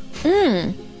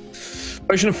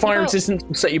 Potion of Fire Resistance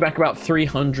will set you back about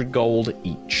 300 gold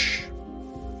each.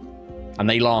 And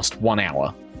they last 1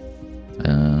 hour.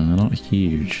 Not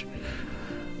huge.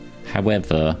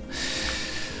 However,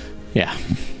 yeah,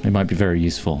 they might be very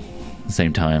useful at the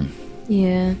same time.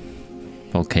 Yeah.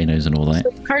 Volcanoes and all that.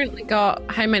 We've currently got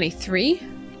how many? 3?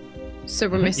 So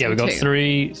we're missing 2. Yeah, we got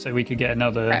 3, so we could get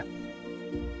another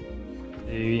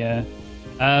 2, yeah.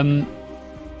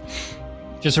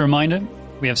 Just a reminder,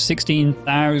 we have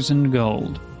 16,000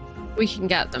 gold. We can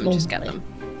get them. Just get them.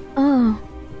 Oh.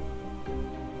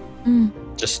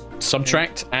 Just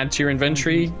subtract, add to your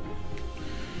inventory.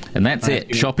 And that's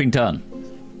it. Shopping done.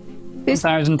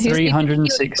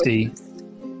 1,360.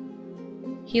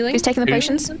 Healing? Who's taking the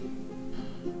potions? Do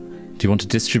you want to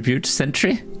distribute,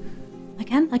 Sentry? I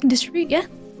can distribute, yeah.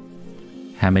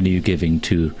 How many are you giving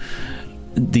to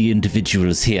the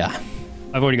individuals here?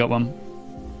 I've already got one.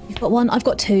 You've got 1, I've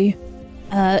got 2.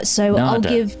 So I'll Nada.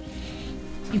 give...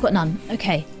 You've got none.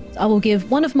 Okay. So I will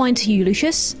give 1 of mine to you,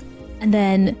 Lucius, and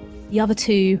then the other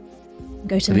two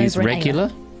go to Are these Nova and regular?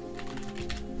 Aya.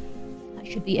 That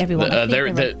should be everyone.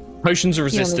 The potions of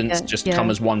resistance go. just Yeah. come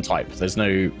as one type.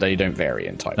 They don't vary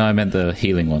in type. No, I meant the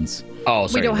healing ones. Oh,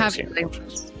 sorry. We don't have those healing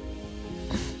potions. potions.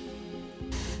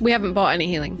 We haven't bought any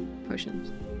healing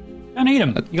potions. Don't need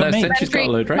them. You got No, me. Sentry's got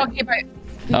a load, right? Talking about...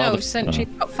 No, the- Sentry's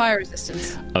got fire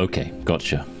resistance. Okay,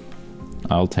 gotcha.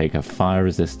 I'll take a fire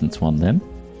resistance one then.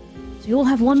 So you all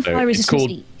have one So fire it's resistance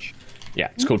called- each. Yeah,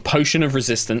 it's called Potion of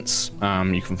Resistance.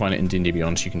 You can find it in D&D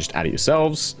Beyond, so you can just add it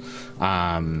yourselves.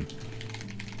 And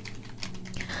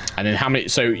then how many?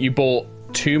 So you bought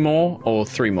 2 more or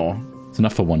 3 more? It's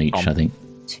enough for one each, I think.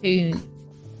 2.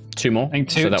 2 more. I think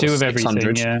So two that was of everything.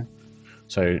 600. Yeah.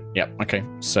 So yeah, okay.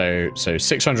 So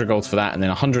 600 gold for that, and then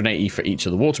 180 for each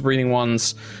of the water breathing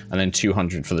ones, and then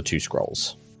 200 for the 2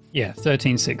 scrolls. Yeah,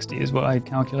 1360 is what I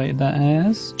calculated that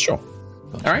as. Sure.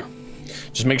 All right.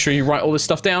 Just make sure you write all this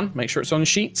stuff down. Make sure it's on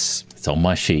sheets. It's on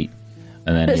my sheet.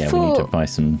 And then, But we need to for- buy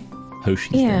some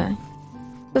potions. Yeah. then.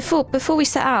 Before we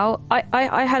set out,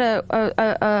 I had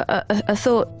a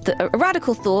thought, a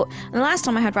radical thought, and the last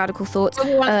time I had radical thoughts,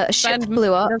 a ship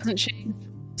blew up. Doesn't she?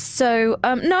 So,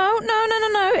 no.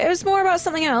 It was more about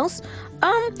something else.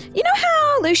 You know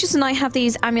how Lucius and I have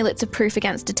these amulets of proof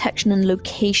against detection and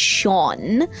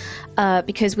location?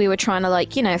 Because we were trying to,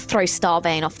 throw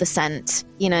Starbane off the scent,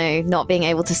 not being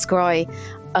able to scry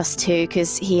us two,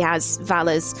 because he has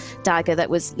Valor's dagger that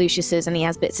was Lucius's, and he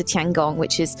has bits of Tiangong,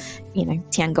 which is,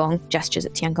 Tiangong, gestures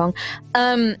at Tiangong.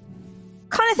 Kind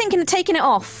of thinking of taking it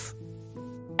off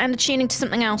and attuning to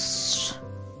something else.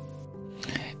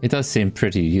 It does seem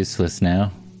pretty useless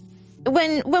now.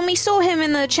 When we saw him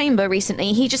in the chamber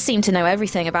recently, he just seemed to know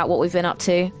everything about what we've been up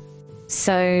to.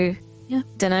 So, yeah,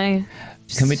 dunno.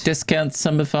 Can we discount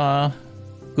some of our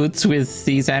goods with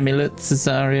these amulets,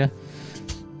 Azaria?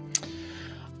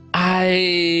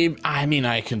 I mean,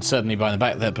 I can certainly buy them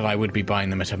back there, but I would be buying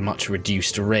them at a much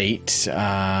reduced rate.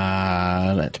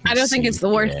 I don't think it's the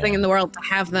worst thing in the world to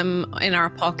have them in our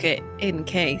pocket in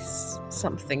case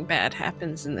something bad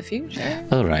happens in the future.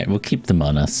 All right, we'll keep them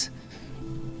on us.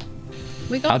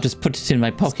 I'll just put it in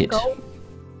my pocket.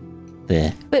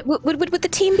 There. But would the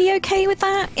team be okay with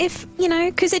that? If,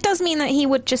 because it does mean that he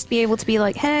would just be able to be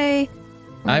like, hey.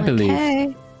 I believe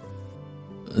hey.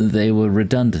 they were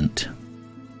redundant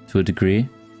to a degree.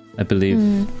 I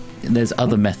believe there's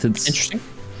other methods Interesting.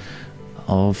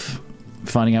 of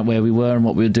finding out where we were and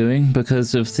what we were doing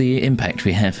because of the impact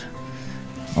we have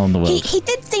on the world. He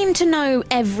did seem to know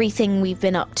everything we've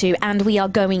been up to and we are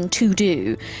going to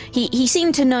do. He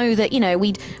seemed to know that,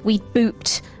 we'd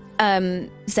booped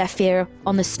Zephyr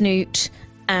on the snoot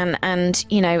and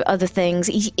other things.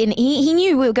 He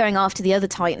knew we were going after the other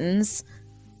Titans.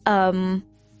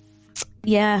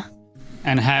 Yeah.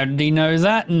 And how did he know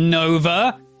that?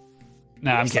 Nova?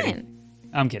 No, I'm saying? kidding.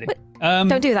 I'm kidding.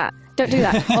 Don't do that. Don't do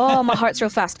that. Oh, my heart's real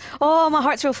fast. Oh, my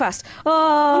heart's real fast.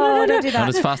 Oh, don't do Not that.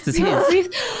 as fast as his.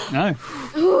 No.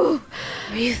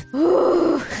 Breathe.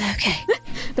 Ooh. Okay.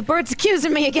 The bird's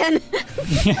accusing me again.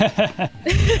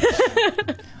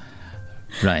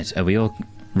 Right, are we all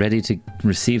ready to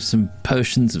receive some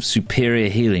potions of superior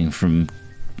healing from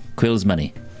Quill's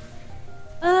money?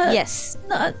 Yes.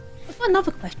 No, I've got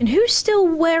another question. Who's still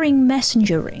wearing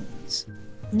messenger rings?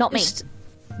 Not me.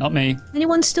 Not me.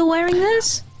 Anyone still wearing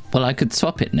theirs? Well, I could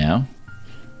swap it now.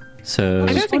 So,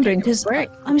 I was wondering because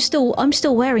I'm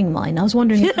still wearing mine. I was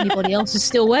wondering if anybody else is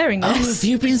still wearing oh, this. have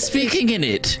you been speaking in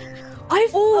it?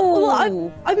 I've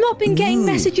not been getting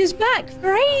messages back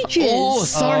for ages. Oh,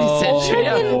 sorry,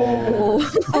 Centuria.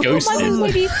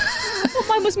 I thought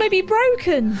mine was maybe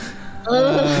broken.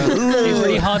 It's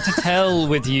really hard to tell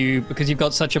with you because you've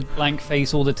got such a blank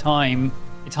face all the time.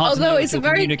 It's hard to know if you're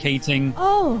communicating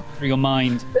through your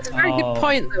mind. It's a very good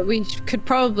point that we could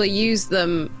probably use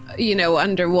them,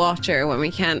 underwater when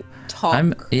we can't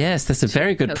talk. Yes, that's a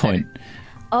very good point.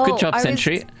 Oh, Good job,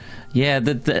 Sentry. Yeah,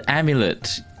 the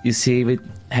amulet. You see, we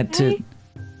had to...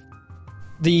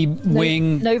 The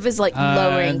wing. Nova's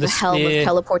lowering the helm spear. of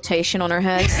teleportation on her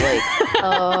head.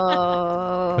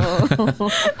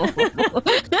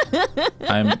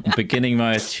 I'm beginning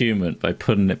my attunement by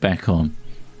putting it back on.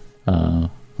 I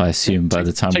assume by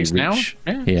the time we Takes an reach...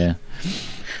 hour? Yeah.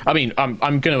 I mean, I'm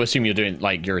going to assume you're doing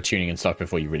your attuning and stuff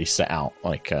before you really set out.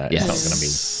 It's not going to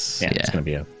be. It's going to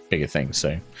be a bigger thing.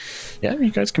 So, yeah,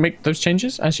 you guys can make those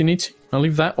changes as you need to. I'll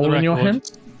leave that all in your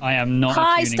hands. I am not.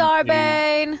 Hi, attuning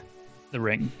Starbane. to the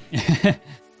ring.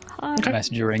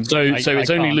 Messenger ring. So it's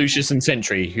only can't. Lucius and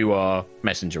Sentry who are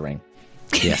messengering.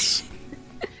 Yes.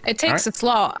 It takes a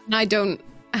slot, and I don't.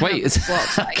 Wait, have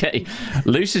slots. okay.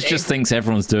 Lucius just thinks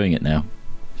everyone's doing it now.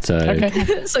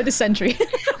 So So does Sentry.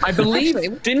 I believe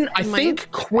Actually, I think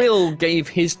Quill gave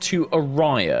his to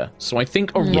Aerois, so I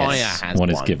think Aerois has one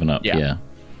is given up. Yeah.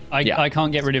 I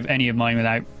can't get rid of any of mine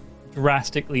without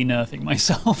drastically nerfing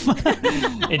myself.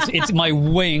 it's my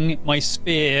wing, my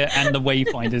spear, and the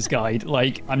Wayfinder's Guide.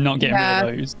 Like, I'm not getting rid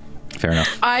of those. Fair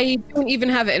enough. I don't even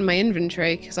have it in my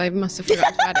inventory because I must have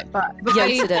forgotten about it.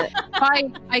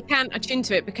 But I can't attune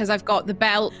to it because I've got the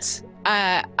belt.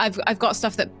 I've got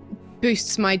stuff that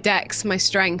boosts my dex, my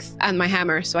strength, and my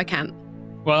hammer, so I can't.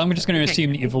 Well, I'm just going to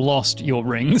assume that you've lost your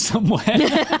ring somewhere.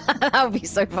 That would be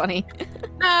so funny.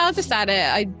 No, I'll just add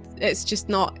it. It's just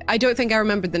not. I don't think I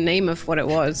remembered the name of what it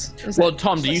was. Well,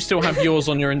 Tom, do you still have yours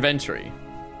on your inventory?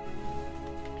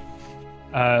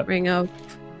 Ring of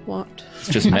what? It's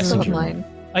just messenger. Mine.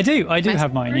 I do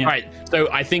have mine, yeah. Right, so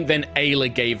I think then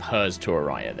Ayla gave hers to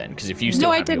Aerois then, because if you still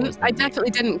No, I have didn't. yours, I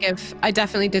definitely didn't give. I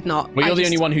definitely did not. Well, you're the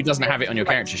just- only one who doesn't have it on your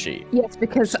character sheet. Yes,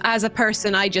 because as a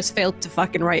person, I just failed to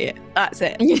fucking write it. That's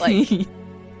it. Like,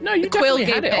 No, you Quill definitely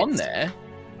had gave it on it. there.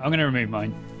 I'm going to remove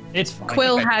mine. It's fine.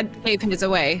 Quill gave his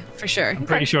away for sure. I'm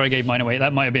pretty sure I gave mine away.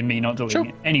 That might have been me not deleting Sure.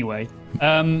 it. Anyway,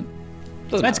 Doesn't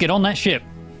let's matter. get on that ship.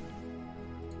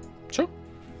 Sure.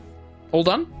 All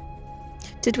done?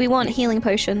 Did we want healing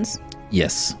potions?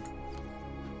 Yes.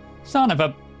 Son of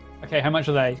a... Okay, how much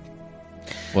are they?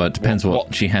 Well, it depends what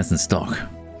What? she has in stock.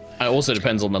 It also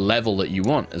depends on the level that you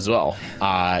want as well.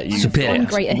 Superior.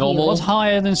 Greater Normal, What's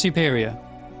higher than superior?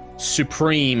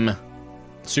 Supreme.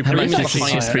 Supreme much is the is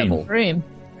highest Supreme? level. Room.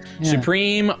 Yeah.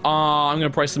 Supreme, I'm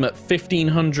going to price them at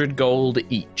 1,500 gold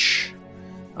each.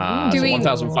 Do So we-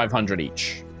 1,500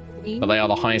 each. But they are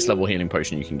the highest level healing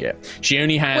potion you can get. She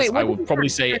only has, Wait, what I would is probably it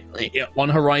say, currently? on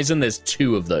Horizon, there's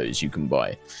 2 of those you can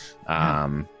buy.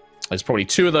 There's probably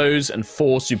 2 of those and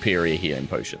 4 superior healing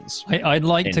potions. I'd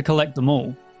like to collect them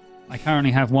all. I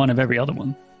currently have one of every other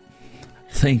one.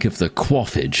 Think of the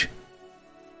quaffage.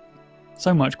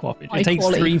 So much quaffage. High It takes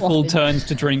quality 3 full quaffage. turns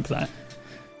to drink that.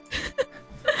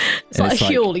 It's like a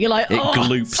huel. You're like, it oh,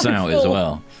 gloops so out as full.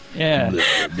 well, Yeah.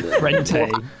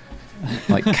 Rente.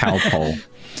 like cowpole.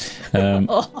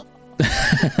 Well,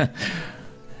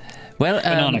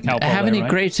 Banana cowpole how many there, right?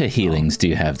 greater healings do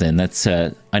you have then? That's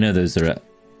I know those are.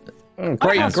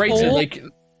 Greater, 4. like,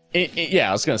 yeah,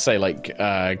 I was going to say, like,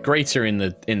 greater in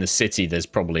the city, there's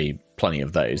probably plenty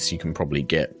of those. You can probably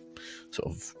get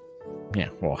sort of, yeah,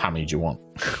 well, how many do you want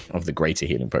of the greater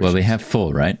healing potions? Well, we have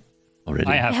 4, right? Already.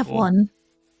 I I have have 4. one.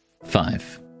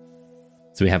 5.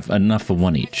 So we have enough for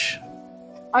 1 each.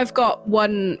 I've got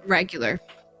one regular.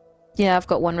 Yeah, I've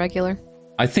got one regular.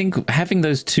 I think having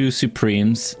those 2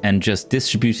 supremes and just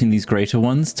distributing these greater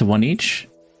ones to 1 each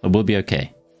will be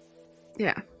okay.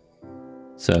 Yeah.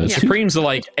 So Yeah. Supremes are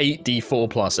like 8d4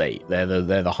 plus 8. They're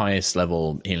the highest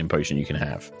level healing potion you can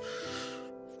have.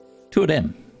 2 of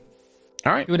them.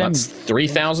 All right, Two of them. that's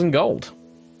 3,000 gold.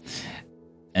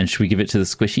 And should we give it to the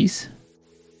squishies?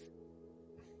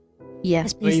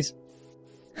 Yes, Please.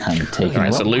 I'm taking All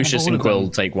right, one. so Lucius all and of Quill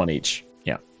them. take 1 each.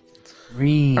 Yeah.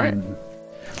 Green. All right.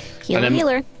 Healer, And then-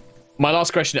 healer. My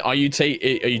last question: Are you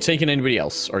taking anybody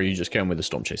else, or are you just going with the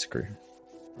Storm Chaser crew?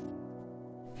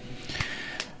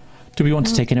 Do we want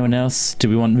to take anyone else? Do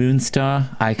we want Moonstar?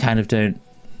 I kind of don't,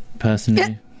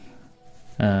 personally.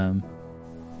 You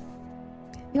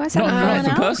guys have Not, anyone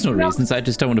not for else? personal reasons. I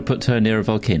just don't want to put her near a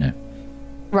volcano.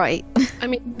 Right. I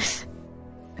mean,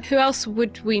 who else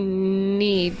would we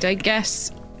need? I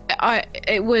guess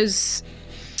it was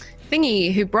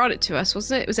Thingy who brought it to us,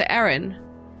 wasn't it? Was it Aaron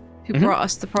who brought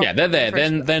us the problem? Yeah, they're there.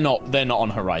 First- They're not on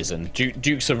Horizon.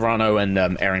 Dukes of Rano and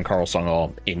Aaron Coralsong are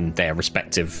in their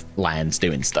respective lands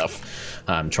doing stuff,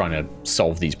 trying to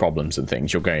solve these problems and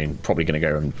things. You're probably going to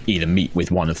go and either meet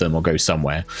with one of them or go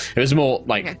somewhere. It was more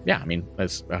like, Okay. yeah, I mean,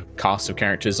 there's a cast of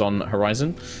characters on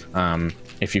Horizon.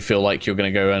 If you feel like you're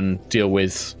going to go and deal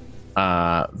with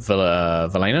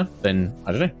Valena, then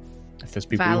I don't know if there's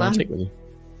people you want Vala. to take with you.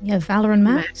 Yeah, Valor and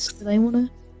Max. Max. Do they want to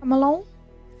come along?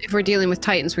 If we're dealing with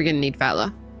Titans, we're going to need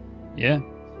Vala. Yeah.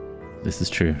 This is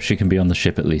true. She can be on the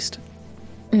ship at least.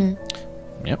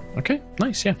 Yep. Okay.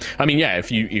 Nice. Yeah. I mean, yeah.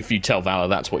 If you tell Vala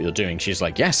that's what you're doing, she's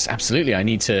like, yes, absolutely. I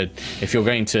need to. If you're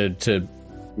going to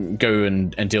go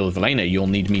and deal with Valena, you'll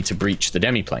need me to breach the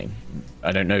demiplane.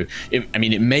 I don't know. I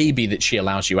mean, it may be that she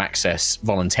allows you access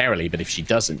voluntarily, but if she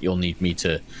doesn't, you'll need me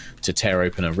to tear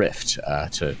open a rift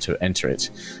to enter it.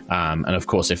 And of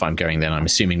course, if I'm going, then I'm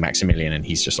assuming Maximilian, and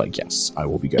he's just like, yes, I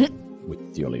will be going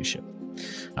with your leadership.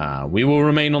 We will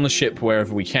remain on the ship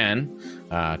wherever we can,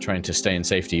 trying to stay in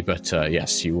safety. But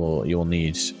yes, you'll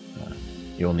need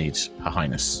Her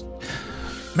Highness.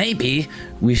 Maybe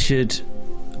we should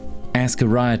ask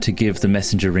Aerois to give the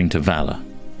messenger ring to Vala.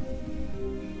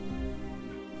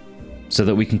 so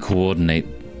that we can coordinate.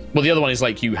 Well, the other one is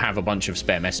like you have a bunch of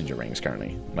spare messenger rings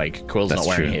currently. Like Quill's That's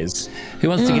not wearing true. his. Who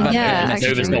wants to give up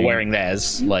Nova's not wearing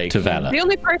theirs. Like to Vala The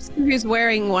only person who's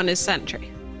wearing one is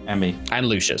Sentry. and me? and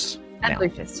Lucius. And now.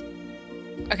 Lucius.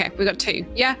 Okay, we got 2.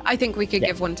 Yeah, I think we could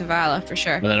give one to Vala for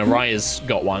sure. And then Aria's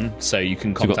got one, so you can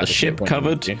We've contact got the ship when you want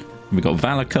covered. to. We've got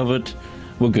Vala covered.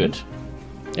 We're good.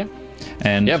 Yeah.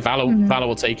 And Yeah, Vala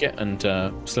will take it and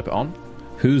slip it on.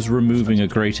 who's removing a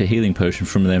greater healing potion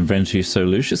from their inventory so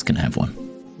Lucius can have one?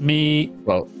 Me.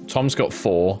 Well, Tom's got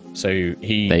 4, so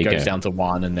he There you goes go. down to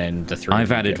 1, and then the 3.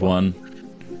 I've added one.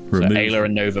 So Remove. Ayla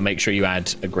and Nova, make sure you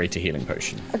add a greater healing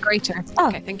potion. A greater. Oh,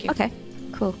 Okay, thank you. Okay,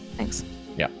 cool. Thanks.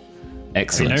 Yeah.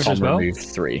 Excellent. Nova Tom as well? removed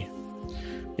 3.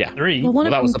 Yeah. 3. Well, one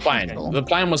of Well, that was them the plan. casual. The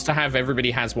plan was to have everybody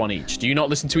has one each. Do you not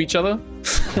listen to each other?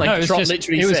 Like No, it was Trot just-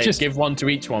 literally it was said, just- give one to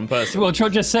each one person. Well,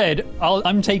 Trot just said,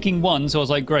 I'm taking one, so I was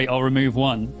like, great, I'll remove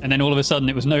one. And then all of a sudden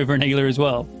it was Nova and Ayla as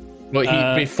well.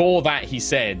 Well, before that, he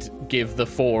said, give the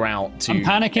 4 out to. I'm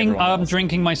panicking, everyone I'm else.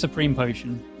 drinking my Supreme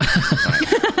Potion.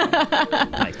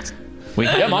 Nice. We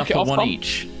had Yeah, enough mark it for off, one Tom.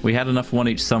 each. We had enough for one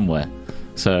each somewhere.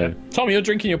 So Tom, you're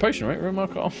drinking your potion, right?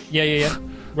 Mark it off. Yeah.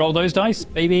 Roll those dice,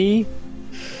 baby.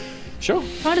 Sure.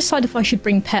 Trying to decide if I should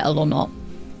bring Petal or not.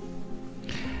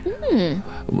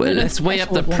 well, let's weigh up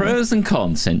the pros and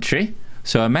cons, Sentry.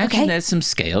 So imagine Okay. there's some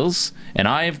scales, and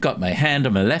I've got my hand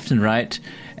on my left and right,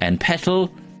 and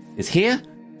Petal is here.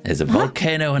 There's a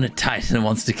volcano and a titan that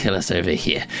wants to kill us over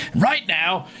here. Right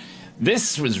now,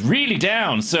 this was really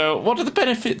down. So what are the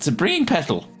benefits of bringing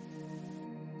Petal?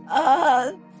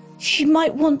 She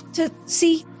might want to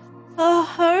see her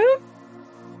home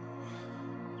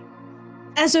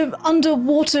as an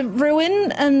underwater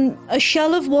ruin and a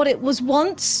shell of what it was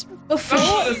once before.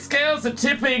 Oh, the scales are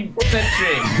tipping,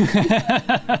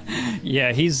 Sentry.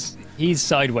 Yeah, he's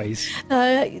sideways.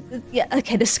 Yeah,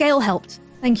 okay, the scale helped.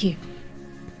 Thank you.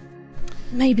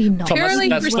 Maybe not. Tom, Purely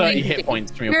that's for 30 safety. hit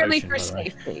points from your Purely potion, for by the way.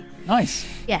 safety. Nice.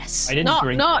 Yes. I didn't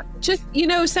drink. Not just,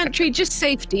 Sentry, just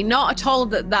safety. Not at all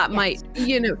that might,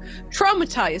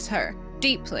 traumatize her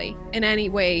deeply in any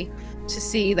way to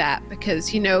see that.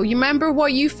 Because, you remember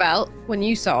what you felt when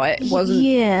you saw it. It wasn't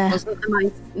the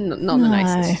nice, not the No.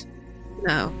 nicest.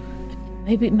 No.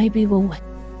 Maybe we'll wait.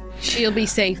 She'll be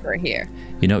safer here.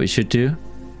 You know what we should do?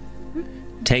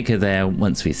 Take her there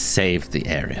once we save the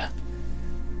area.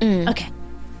 Okay.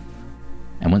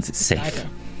 And once it's safe.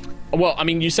 Well, I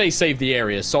mean, you say save the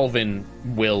area. Solwynn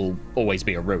will always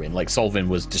be a ruin. Like, Solwynn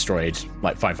was destroyed,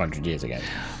 500 years ago.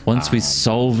 Once we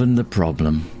solve the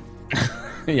problem.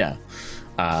 Yeah.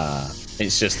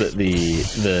 It's just that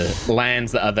the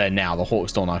lands that are there now, the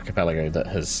Hawksdawn Archipelago that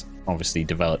has obviously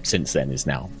developed since then, is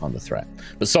now under threat.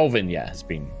 But Solwynn, has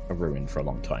been a ruin for a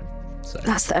long time. So.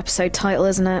 That's the episode title,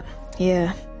 isn't it?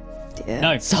 Yeah.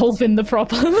 No, Solving the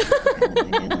problem.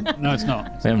 no, it's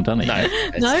not. We haven't done it No.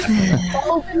 yet. it's-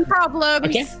 Solving problems.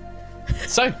 Okay.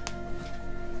 So,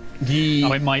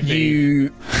 it might be.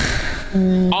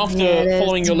 After it is.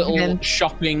 following your little Again.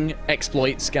 shopping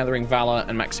exploits, gathering Valor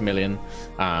and Maximilian,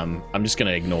 I'm just going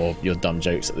to ignore your dumb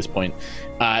jokes at this point.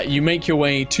 You make your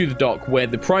way to the dock where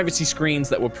the privacy screens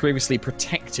that were previously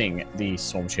protecting the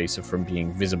Storm Chaser from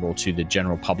being visible to the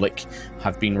general public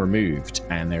have been removed,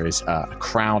 and there is a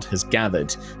crowd has gathered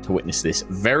to witness this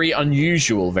very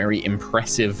unusual, very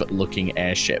impressive-looking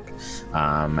airship.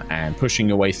 And pushing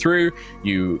your way through,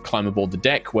 you climb aboard the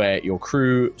deck where your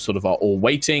crew sort of are all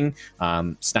waiting,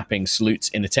 snapping salutes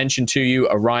in attention to you.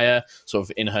 Aerois, sort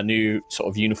of in her new sort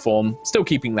of uniform, still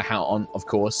keeping the hat on, of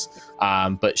course,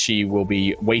 but she will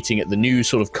be waiting at the new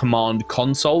sort of command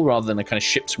console rather than a kind of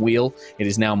ship's wheel. It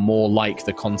is now more like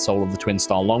the console of the Twin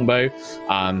Star Longbow.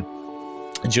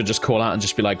 And she'll just call out and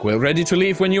just be like, "We're ready to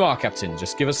leave when you are, Captain.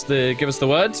 Just give us the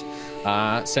word.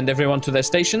 Send everyone to their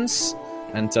stations,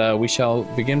 and we shall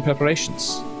begin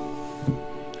preparations."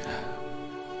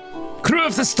 Crew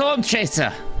of the Storm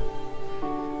Chaser!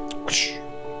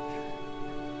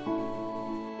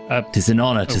 It is an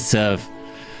honor to serve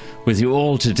with you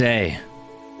all today,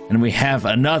 and we have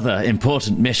another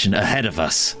important mission ahead of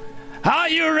us. Are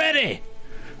you ready?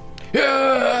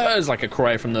 Yeah! There's like a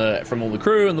cry from all the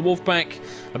crew and the wolf pack.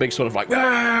 A big sort of like,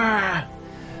 "Ah!"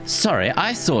 Sorry,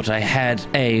 I thought I had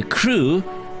a crew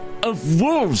of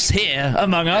wolves here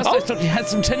among us. I thought you had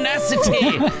some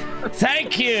tenacity.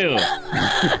 Thank you.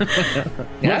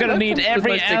 We're going to need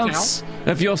every ounce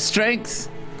of your strength,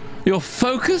 your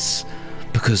focus,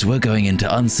 because we're going into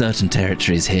uncertain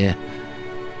territories here.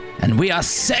 And we are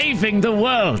saving the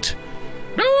world.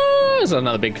 Ah! There's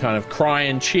another big kind of cry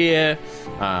and cheer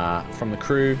from the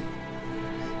crew.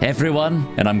 Everyone,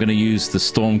 and I'm going to use the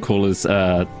Stormcaller's,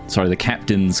 the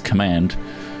captain's command.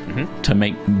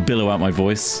 to billow out my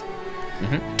voice.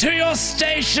 To your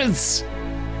stations!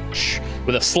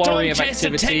 With a flurry of Storm chaser,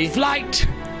 activity. take flight!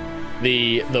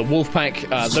 The Wolfpack,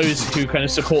 those who kind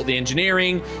of support the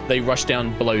engineering, they rush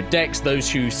down below decks. Those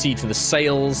who see to the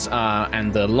sails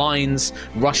and the lines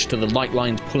rush to the light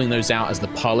lines, pulling those out as the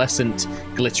pearlescent,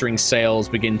 glittering sails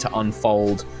begin to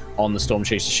unfold on the Storm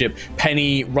Chaser ship.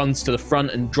 Penny runs to the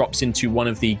front and drops into one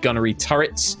of the gunnery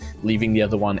turrets, leaving the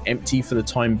other one empty for the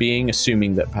time being,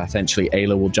 assuming that potentially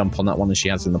Ayla will jump on that one as she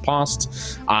has in the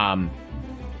past.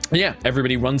 Yeah,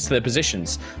 everybody runs to their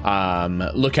positions.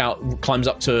 Lookout climbs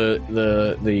up to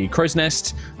the crow's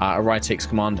nest. Aerois takes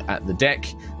command at the deck,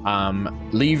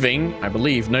 leaving, I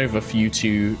believe, Nova for you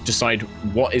to decide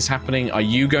what is happening. Are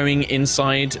you going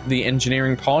inside the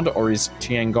engineering pod, or is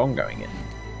Tiangong going in?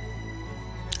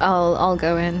 I'll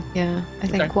go in. Yeah, I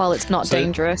think while it's not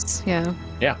dangerous. Yeah.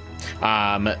 Yeah.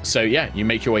 So yeah, you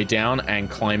make your way down and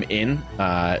climb in,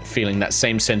 feeling that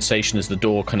same sensation as the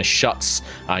door kind of shuts.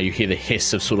 You hear the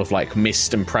hiss of sort of like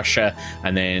mist and pressure,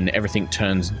 and then everything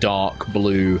turns dark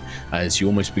blue as you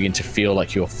almost begin to feel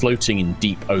like you're floating in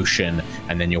deep ocean,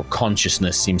 and then your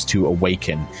consciousness seems to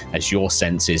awaken as your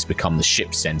senses become the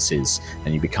ship's senses,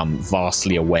 and you become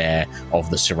vastly aware of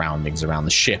the surroundings around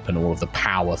the ship and all of the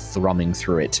power thrumming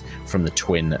through it from the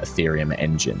twin Ethereum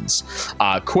engines.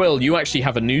 Quill, you actually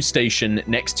have a new station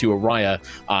next to Aerois.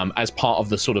 As part of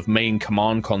the sort of main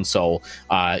command console,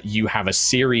 you have a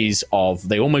series of,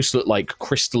 they almost look like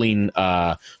crystalline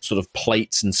sort of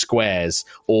plates and squares,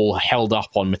 all held up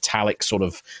on metallic sort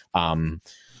of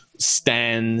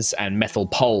stands and metal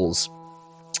poles.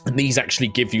 And these actually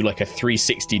give you like a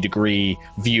 360-degree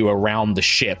view around the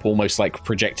ship, almost like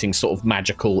projecting sort of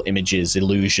magical images,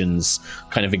 illusions,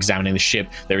 kind of examining the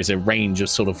ship. There is a range of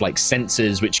sort of like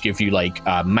sensors which give you like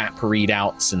map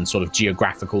readouts and sort of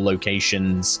geographical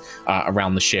locations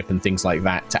around the ship and things like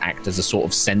that to act as a sort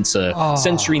of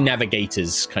sensory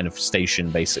navigators kind of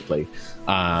station, basically.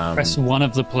 Press one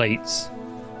of the plates.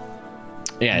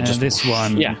 Yeah, just this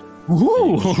one. Yeah.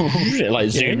 Ooh. It like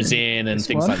zooms in and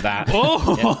things like that.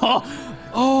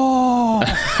 Oh,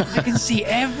 I can see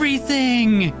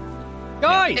everything,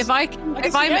 guys.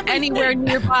 If I'm anywhere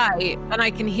nearby and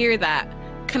I can hear that,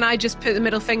 can I just put the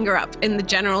middle finger up in the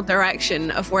general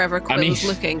direction of wherever Quill's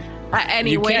looking at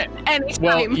any time?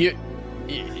 Well,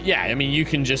 yeah, I mean, you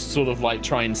can just sort of like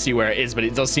try and see where it is, but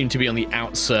it does seem to be on the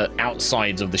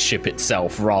outsides of the ship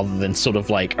itself rather than sort of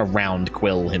like around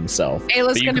Quill himself.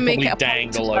 Ayla's going to make it a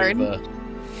point to learn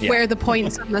where the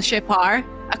points on the ship are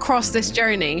across this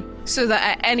journey, so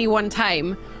that at any one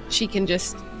time she can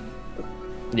just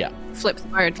flip the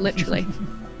bird, literally.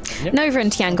 Nova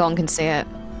and Tiangong can see it.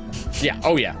 Yeah.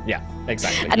 Oh yeah. Yeah.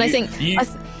 Exactly. And I think.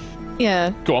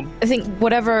 Yeah. Go on. I think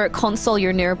whatever console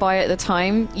you're nearby at the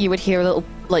time, you would hear a little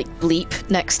like bleep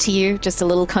next to you, just a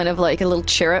little kind of like a little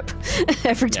chirp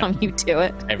every time you do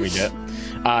it. Every bit.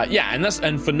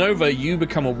 And for Nova, you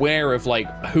become aware of like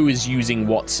who is using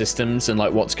what systems and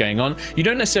like what's going on. You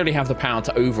don't necessarily have the power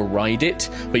to override it,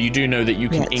 but you do know that you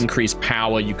can increase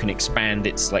power, you can expand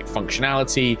its like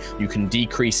functionality, you can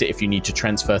decrease it if you need to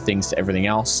transfer things to everything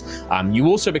else. You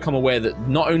also become aware that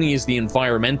not only is the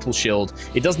environmental shield,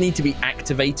 it does need to be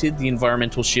activated, the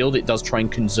environmental shield. It does try and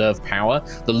conserve power.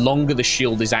 The longer the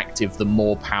shield is active, the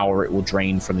more power it will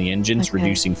drain from the engines,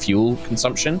 reducing fuel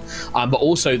consumption. But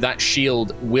also that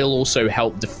shield will also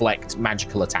help deflect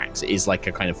magical attacks. It is like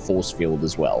a kind of force field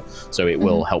as well, so it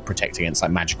will help protect against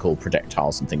like magical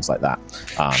projectiles and things like that.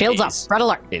 Shields up, red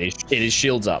alert. It is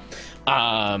shields up.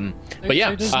 But yeah,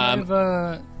 so does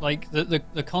Nova, like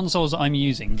the consoles that I'm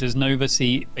using, does Nova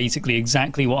see basically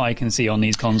exactly what I can see on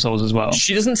these consoles as well?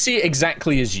 She doesn't see it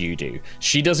exactly as you do.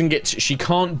 She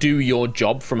can't do your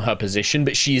job from her position,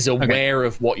 but she's aware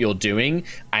of what you're doing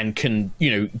and can,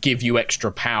 give you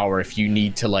extra power if you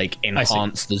need to like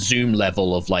enhance the zoom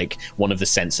level of like one of the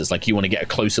sensors. Like you want to get a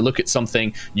closer look at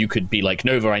something, you could be like,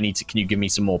 Nova, can you give me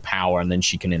some more power? And then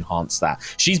she can enhance that.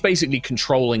 She's basically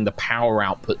controlling the power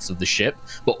outputs of the ship,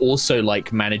 but also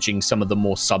like managing some of the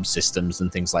more subsystems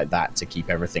and things like that to keep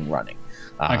everything running.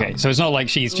 So it's not like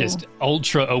she's just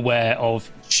ultra aware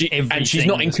of everything, and she's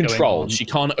not in control. She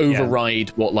can't override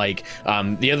what like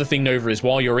the other thing, Nova, is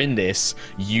while you're in this,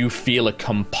 you feel a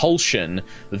compulsion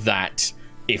that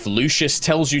if Lucius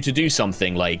tells you to do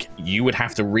something, like you would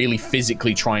have to really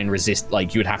physically try and resist,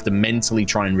 like you would have to mentally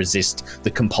try and resist the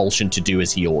compulsion to do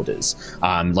as he orders.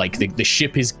 Like the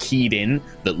ship is keyed in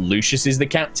that Lucius is the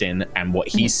captain, and what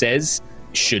he says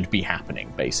should be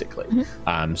happening, basically.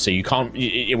 So you can't.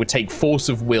 It would take force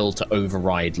of will to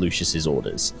override Lucius's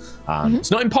orders.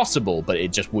 It's not impossible, but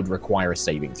it just would require a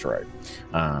saving throw.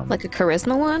 Like a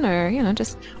charisma one, or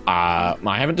just. I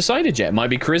haven't decided yet. It might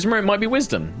be charisma. It might be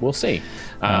wisdom. We'll see.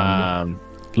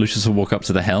 Lucius will walk up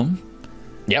to the helm.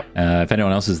 Yep. If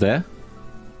anyone else is there,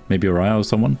 maybe Aerois or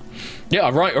someone. Yeah,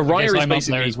 Aerois is I'm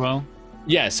basically up there as well.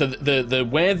 Yeah, so the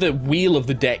where the wheel of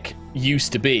the deck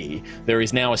used to be, there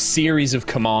is now a series of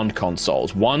command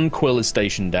consoles. One Quill is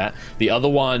stationed at, the other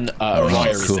one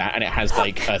Aerois is at, and it has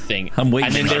like a thing. I'm waiting.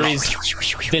 And then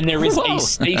there is a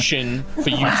station for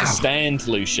you to stand,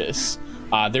 Lucius.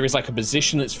 There is like a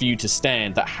position that's for you to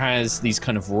stand that has these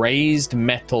kind of raised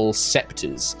metal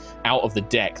scepters out of the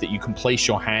deck that you can place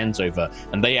your hands over,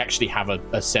 and they actually have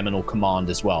a seminal command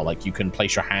as well. Like you can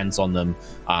place your hands on them,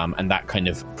 and that kind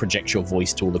of projects your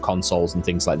voice to all the consoles and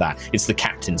things like that. It's the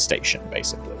captain station,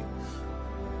 basically.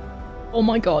 Oh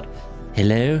my god.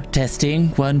 Hello, testing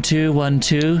 1 2 1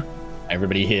 2.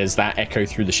 Everybody hears that echo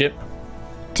through the ship.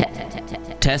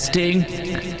 Testing.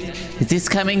 Is this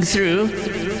coming through?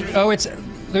 Oh, it's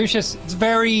Lucius. It's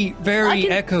very, very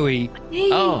echoey.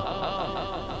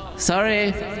 Oh, sorry.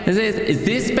 Is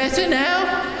this better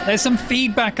now? There's some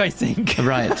feedback, I think.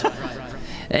 Right.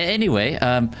 Anyway,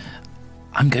 I'm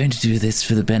going to do this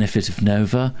for the benefit of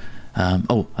Nova.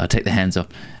 I'll take the hands off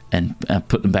and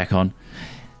put them back on.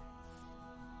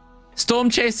 Storm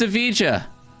Chaser Vija.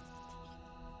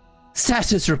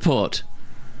 Status report.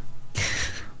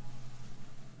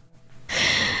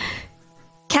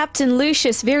 Captain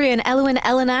Lucius Virion Elwin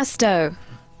Elenasto.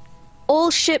 All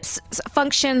ships'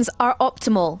 functions are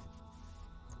optimal.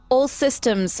 All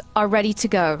systems are ready to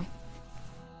go.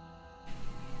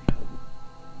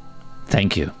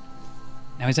 Thank you.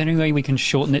 Now, is there any way we can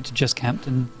shorten it to just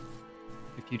Captain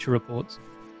for future reports?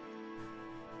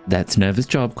 That's Nova's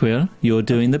job, Quill. You're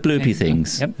doing the bloopy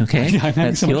things. Yep. Okay? I'm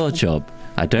That's so much your fun. job.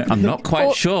 I'm not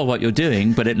quite sure what you're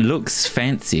doing, but it looks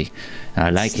fancy.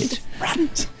 I like it.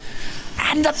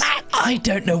 And the back. I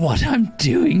don't know what I'm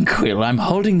doing, Quill. I'm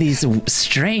holding these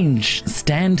strange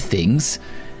stand things.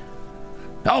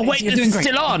 Oh, wait, You're this doing is great.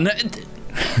 still on.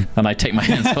 And I take my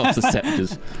hands off the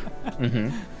scepters.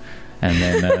 And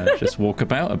then just walk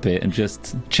about a bit and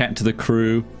just chat to the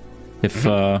crew if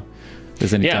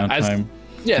there's any downtime.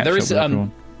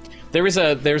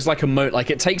 There's like a moat. Like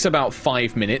it takes about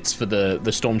 5 minutes for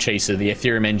the Storm Chaser, the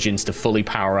Ethereum engines to fully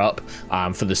power up,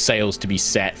 for the sails to be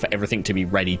set, for everything to be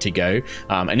ready to go.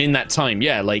 And in that time,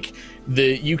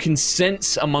 you can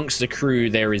sense amongst the crew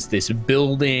there is this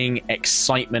building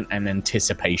excitement and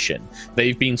anticipation.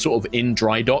 They've been sort of in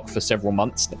dry dock for several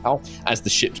months now as the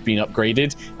ship's been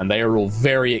upgraded, and they are all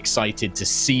very excited to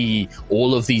see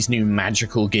all of these new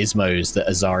magical gizmos that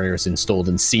Azaria has installed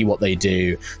and see what they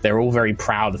do. They're all very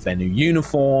proud of their new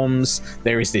uniforms.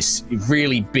 There is this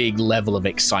really big level of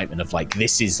excitement of like,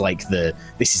 this is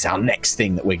our next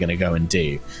thing that we're going to go and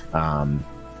do. So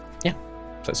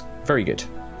it's very good.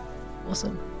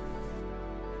 Awesome.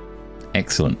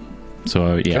 Excellent. So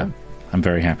Okay. I'm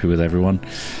very happy with everyone.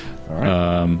 All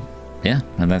right.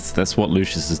 And that's what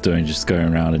Lucius is doing, just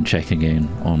going around and checking in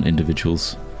on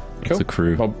individuals. Cool. The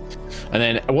crew. Well, and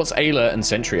then what's Ayla and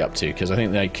Sentry up to? Because I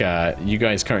think you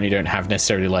guys currently don't have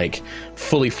necessarily like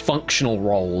fully functional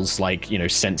roles like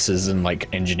sensors and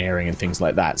like engineering and things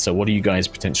like that. So what are you guys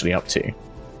potentially up to?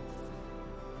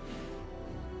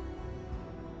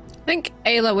 I think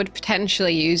Ayla would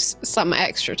potentially use some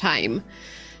extra time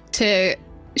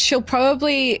she'll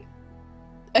probably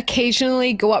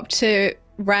occasionally go up to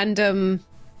random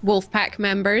Wolfpack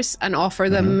members and offer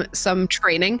them some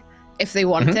training if they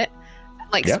want it.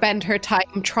 Spend her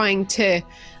time trying to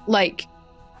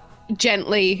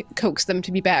gently coax them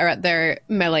to be better at their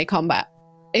melee combat.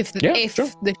 If the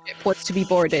ship was to be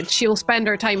boarded, she'll spend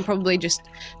her time probably just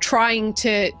trying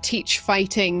to teach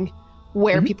fighting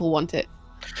where people want it.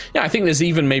 Yeah, I think there's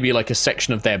even maybe like a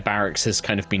section of their barracks has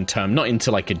kind of been turned not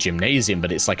into like a gymnasium,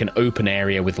 but it's like an open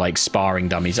area with like sparring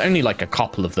dummies, only like a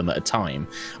couple of them at a time.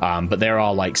 But there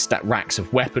are like racks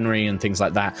of weaponry and things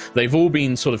like that. They've all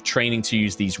been sort of training to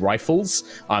use these rifles.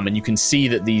 And you can see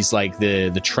that these like the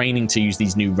training to use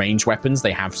these new range weapons,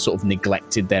 they have sort of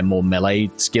neglected their more melee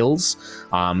skills.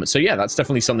 So yeah, that's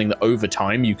definitely something that over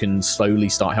time you can slowly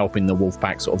start helping the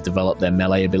Wolfpack sort of develop their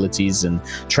melee abilities and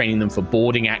training them for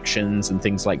boarding actions and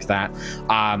things like that.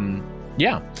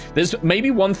 There's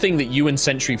maybe one thing that you and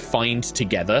Sentry find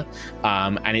together,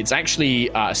 and it's actually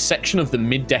a section of the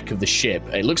mid deck of the ship.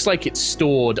 It looks like it's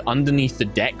stored underneath the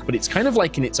deck, but it's kind of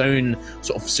like in its own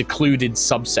sort of secluded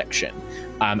subsection,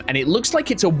 and it looks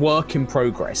like it's a work in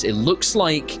progress. It looks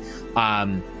like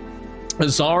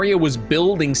Azaria was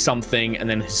building something and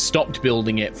then has stopped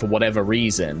building it for whatever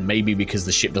reason. Maybe because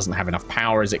the ship doesn't have enough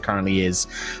power as it currently is.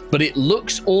 But it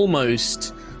looks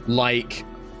almost like...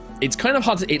 It's kind of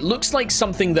hard to... It looks like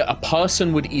something that a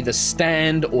person would either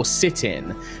stand or sit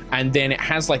in. And then it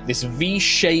has like this V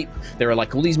shape. There are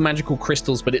like all these magical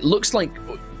crystals. But it looks like...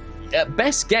 At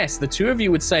best guess, the two of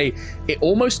you would say it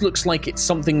almost looks like it's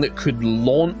something that could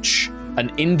launch an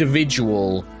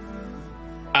individual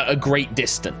at a great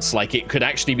distance. Like it could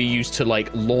actually be used to like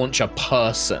launch a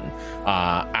person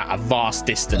at a vast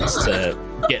distance to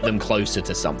get them closer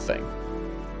to something.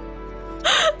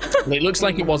 It looks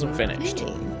like it wasn't finished.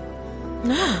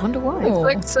 No, I wonder why. It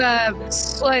looks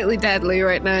slightly deadly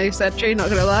right now, Sentry, not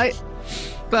gonna lie.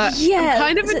 But Yeah,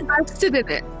 I'm kind of invested in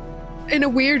it in a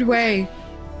weird way.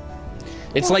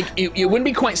 It's like it wouldn't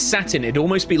be quite satin. It'd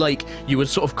almost be like you would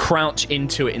sort of crouch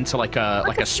into it into like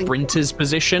a sprinter's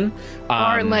position,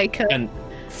 Or like a... and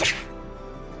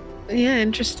Yeah,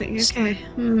 interesting. Okay.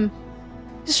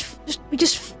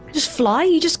 Just fly.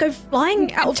 You just go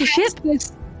flying out of the ship.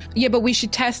 Yeah, but we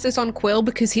should test this on Quill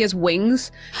because he has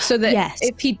wings, so that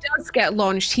if he does get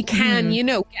launched, he can, get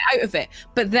out of it.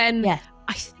 But then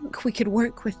I think we could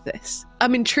work with this.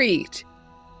 I'm intrigued.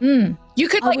 You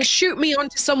could shoot me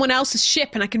onto someone else's ship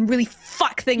and I can really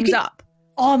fuck things up.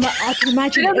 Oh, I can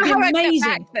imagine. It'd be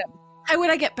amazing. How would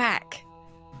I get back?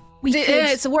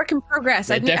 It's a work in progress.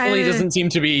 There definitely doesn't seem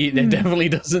to be. There definitely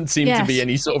doesn't seem to be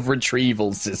any sort of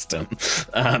retrieval system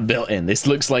built in. This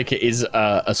looks like it is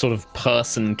a sort of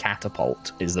person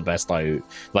catapult. Is the best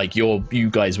you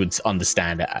guys would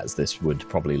understand it as. This would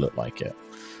probably look like it.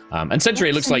 And Sentry,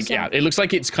 it looks like it looks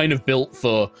like it's kind of built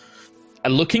for.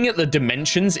 Looking at the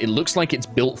dimensions, it looks like it's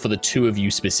built for the two of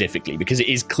you specifically, because it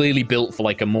is clearly built for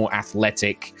like a more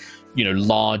athletic,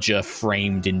 larger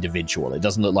framed individual. It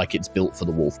doesn't look like it's built for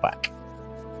the wolf pack.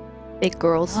 Big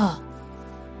girls. Oh.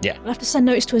 Yeah. We'll have to send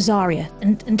notice to Azaria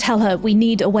and tell her we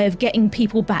need a way of getting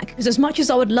people back. Because as much as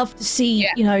I would love to see,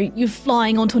 you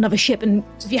flying onto another ship and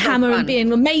with your hammer and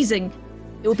being amazing,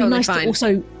 it would be nice to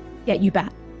also get you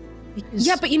back. Because...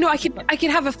 Yeah, but I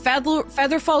could have a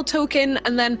featherfall token,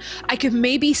 and then I could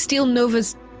maybe steal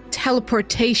Nova's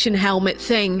teleportation helmet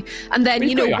thing, and then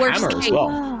worst case. As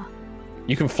well.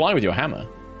 You can fly with your hammer.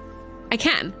 I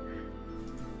can.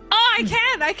 Oh, I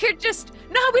can. I could just.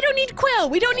 No, we don't need Quill.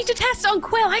 We don't need to test on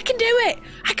Quill. I can do it.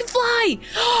 I can fly.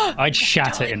 I'd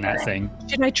shatter in that thing.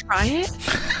 Should I try it?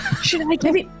 Should I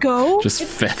maybe go? Just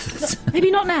feathers.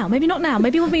 Maybe not now.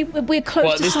 Maybe when we're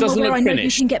close to somewhere where I know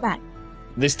you can get back.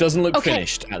 This doesn't look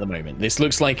finished at the moment. This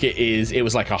looks like it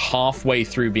was like a halfway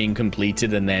through being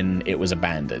completed and then it was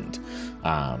abandoned.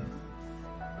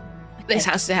 This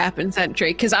has to happen,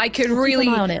 Sentry, because I could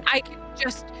I could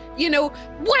just,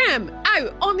 wham,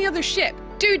 out on the other ship,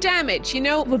 do damage,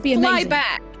 would be fly amazing.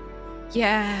 back.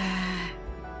 Yeah.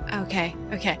 Okay.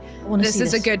 This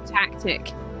is a good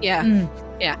tactic. Yeah.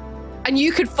 Yeah. And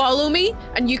you could follow me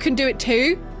and you can do it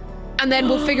too. And then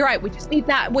we'll figure out. We just need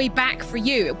that way back for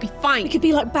you. It'll be fine. It could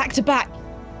be like back to back,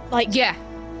 like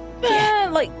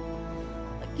like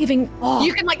giving. Oh,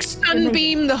 you can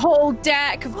sunbeam the whole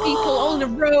deck of people all in a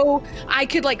row. I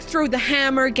could throw the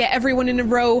hammer, get everyone in a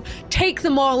row, take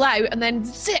them all out, and then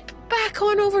zip back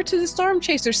on over to the Storm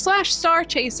Chaser / Star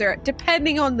Chaser,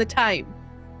 depending on the time.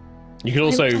 You could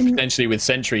also potentially with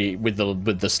Sentry with the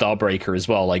Starbreaker as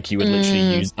well. Like you would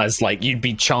literally use as you'd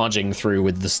be charging through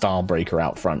with the Starbreaker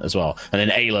out front as well, and then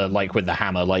Ayla with the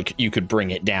hammer, you could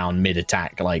bring it down mid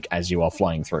attack as you are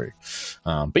flying through.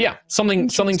 But yeah, something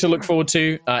to look forward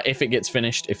to if it gets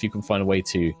finished. If you can find a way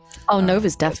to.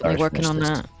 Nova's definitely working on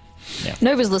that. Yeah.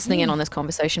 Nova's listening in on this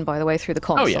conversation, by the way, through the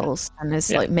consoles, and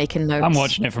is making notes. I'm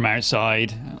watching it from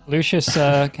outside. Lucius,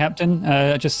 Captain,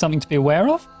 just something to be aware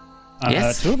of.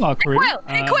 Yes. Two of our crew,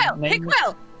 Hey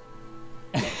Quill!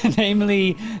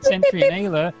 Namely, Sentry and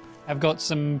Ayla, have got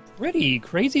some pretty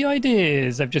crazy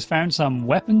ideas. They've just found some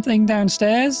weapon thing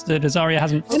downstairs that Azaria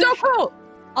hasn't finished. So cool!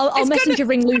 I'll messenger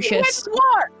ring Lucius.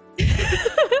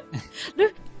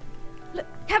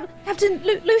 Captain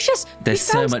Lucius, there's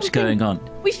so much going on.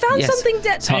 We found something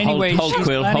down. So hold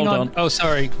Quill, hold on. Oh,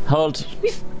 sorry. Hold.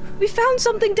 We found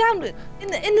something down in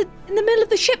the middle of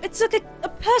the ship. It's like a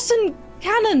person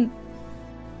cannon.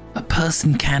 A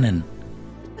person cannon.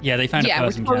 Yeah, they found a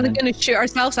person we're probably cannon. going to shoot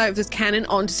ourselves out of this cannon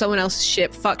onto someone else's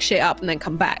ship, fuck shit up, and then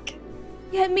come back.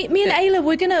 Yeah, me and Ayla,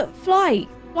 we're gonna fly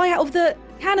out of the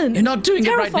cannon. You're not doing it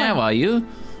right now, are you?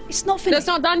 It's not finished. That's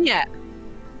not done yet.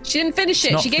 She didn't finish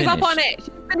it. She gave up on it.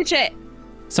 She didn't finish it.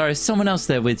 Sorry, is someone else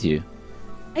there with you?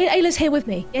 Ayla's here with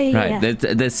me. Yeah. Right,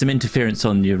 there's some interference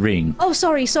on your ring. Oh,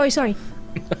 sorry.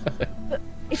 But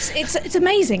it's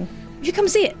amazing. You should come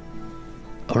see it.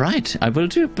 All right, I will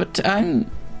do, but I'm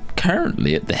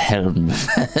currently at the helm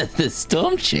of the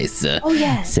Storm Chaser. Oh,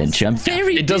 yes. Sentry. I'm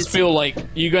very It does busy. feel like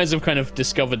you guys have kind of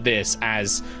discovered this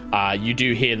as you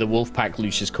do hear the Wolfpack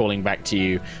Lucius calling back to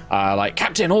you, like,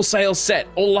 Captain, all sails set,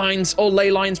 all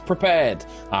ley lines prepared.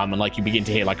 And like you begin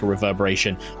to hear like a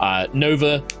reverberation.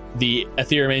 Nova, the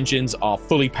Ethereum engines are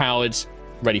fully powered,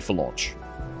 ready for launch.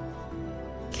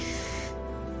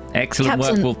 Excellent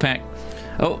Captain- work, Wolfpack.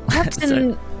 Oh,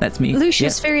 Captain so that's me.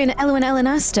 Lucius Yeah. Firian Elwin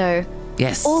Elenasto.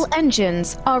 Yes. All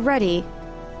engines are ready.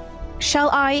 Shall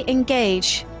I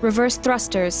engage reverse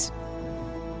thrusters?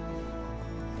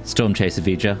 Storm Chaser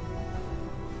Vija.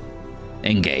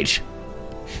 Engage.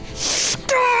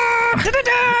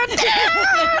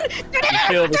 You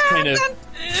feel this kind of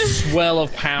swell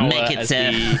of power Make it as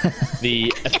so.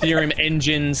 the Ethereum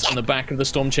engines on the back of the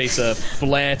Storm Chaser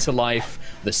flare to life.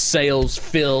 The sails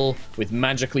fill with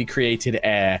magically created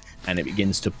air, and it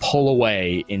begins to pull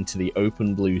away into the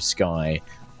open blue sky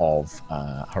of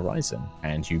Horizon.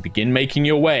 And you begin making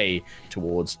your way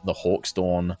towards the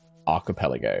Hawksdawn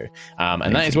Archipelago.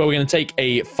 And that is where we're going to take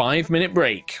a 5-minute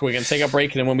break. We're going to take our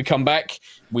break, and then when we come back,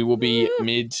 we will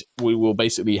will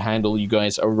basically handle you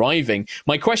guys arriving.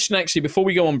 My question, actually, before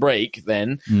we go on break,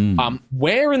 then,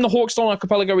 where in the Hawksdawn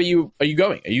Archipelago are you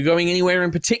going? Are you going anywhere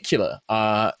in particular?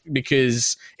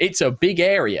 Because it's a big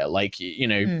area. Like, you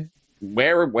know,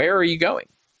 where are you going?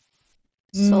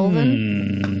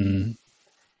 Solwynn?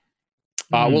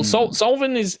 Well,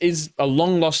 Solwynn is a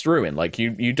long lost ruin. Like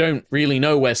you don't really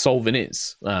know where Solwynn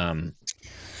is.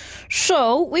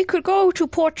 So, we could go to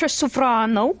Porto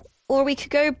Sovrano, or we could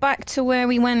go back to where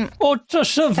we went, Porto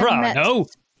Sovrano.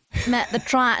 met the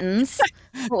Tritons.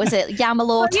 What was it?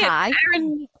 Yamalotai?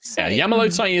 Yeah,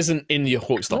 Yamalotai isn't in the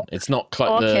Hawksdawn. It's not Okay,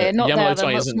 not there, then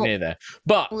Yamalotai let's isn't not- near there.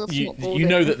 But let's you not go know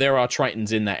there. that there are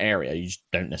Tritons in that area. You just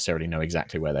don't necessarily know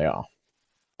exactly where they are.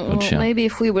 Gotcha. Maybe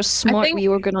if we were smart, we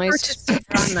organised.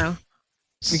 No.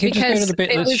 We could just go to the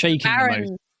bit that's shaking the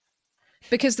most.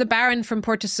 Because the Baron from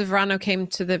Porto Sovrano came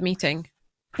to the meeting.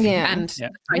 Yeah. And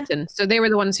Titan. So they were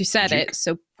the ones who said it.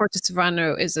 So Porto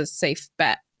Sovrano is a safe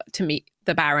bet to meet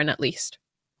the Baron at least.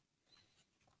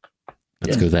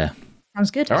 Let's go there. Sounds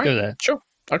good. All right. Go there. Sure.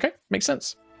 Okay. Makes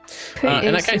sense. Porto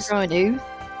in that case- Sovrano.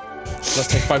 Let's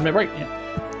take a 5-minute break.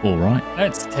 All right.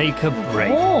 Let's take a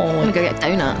break. I'm gonna go get a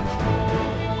donut.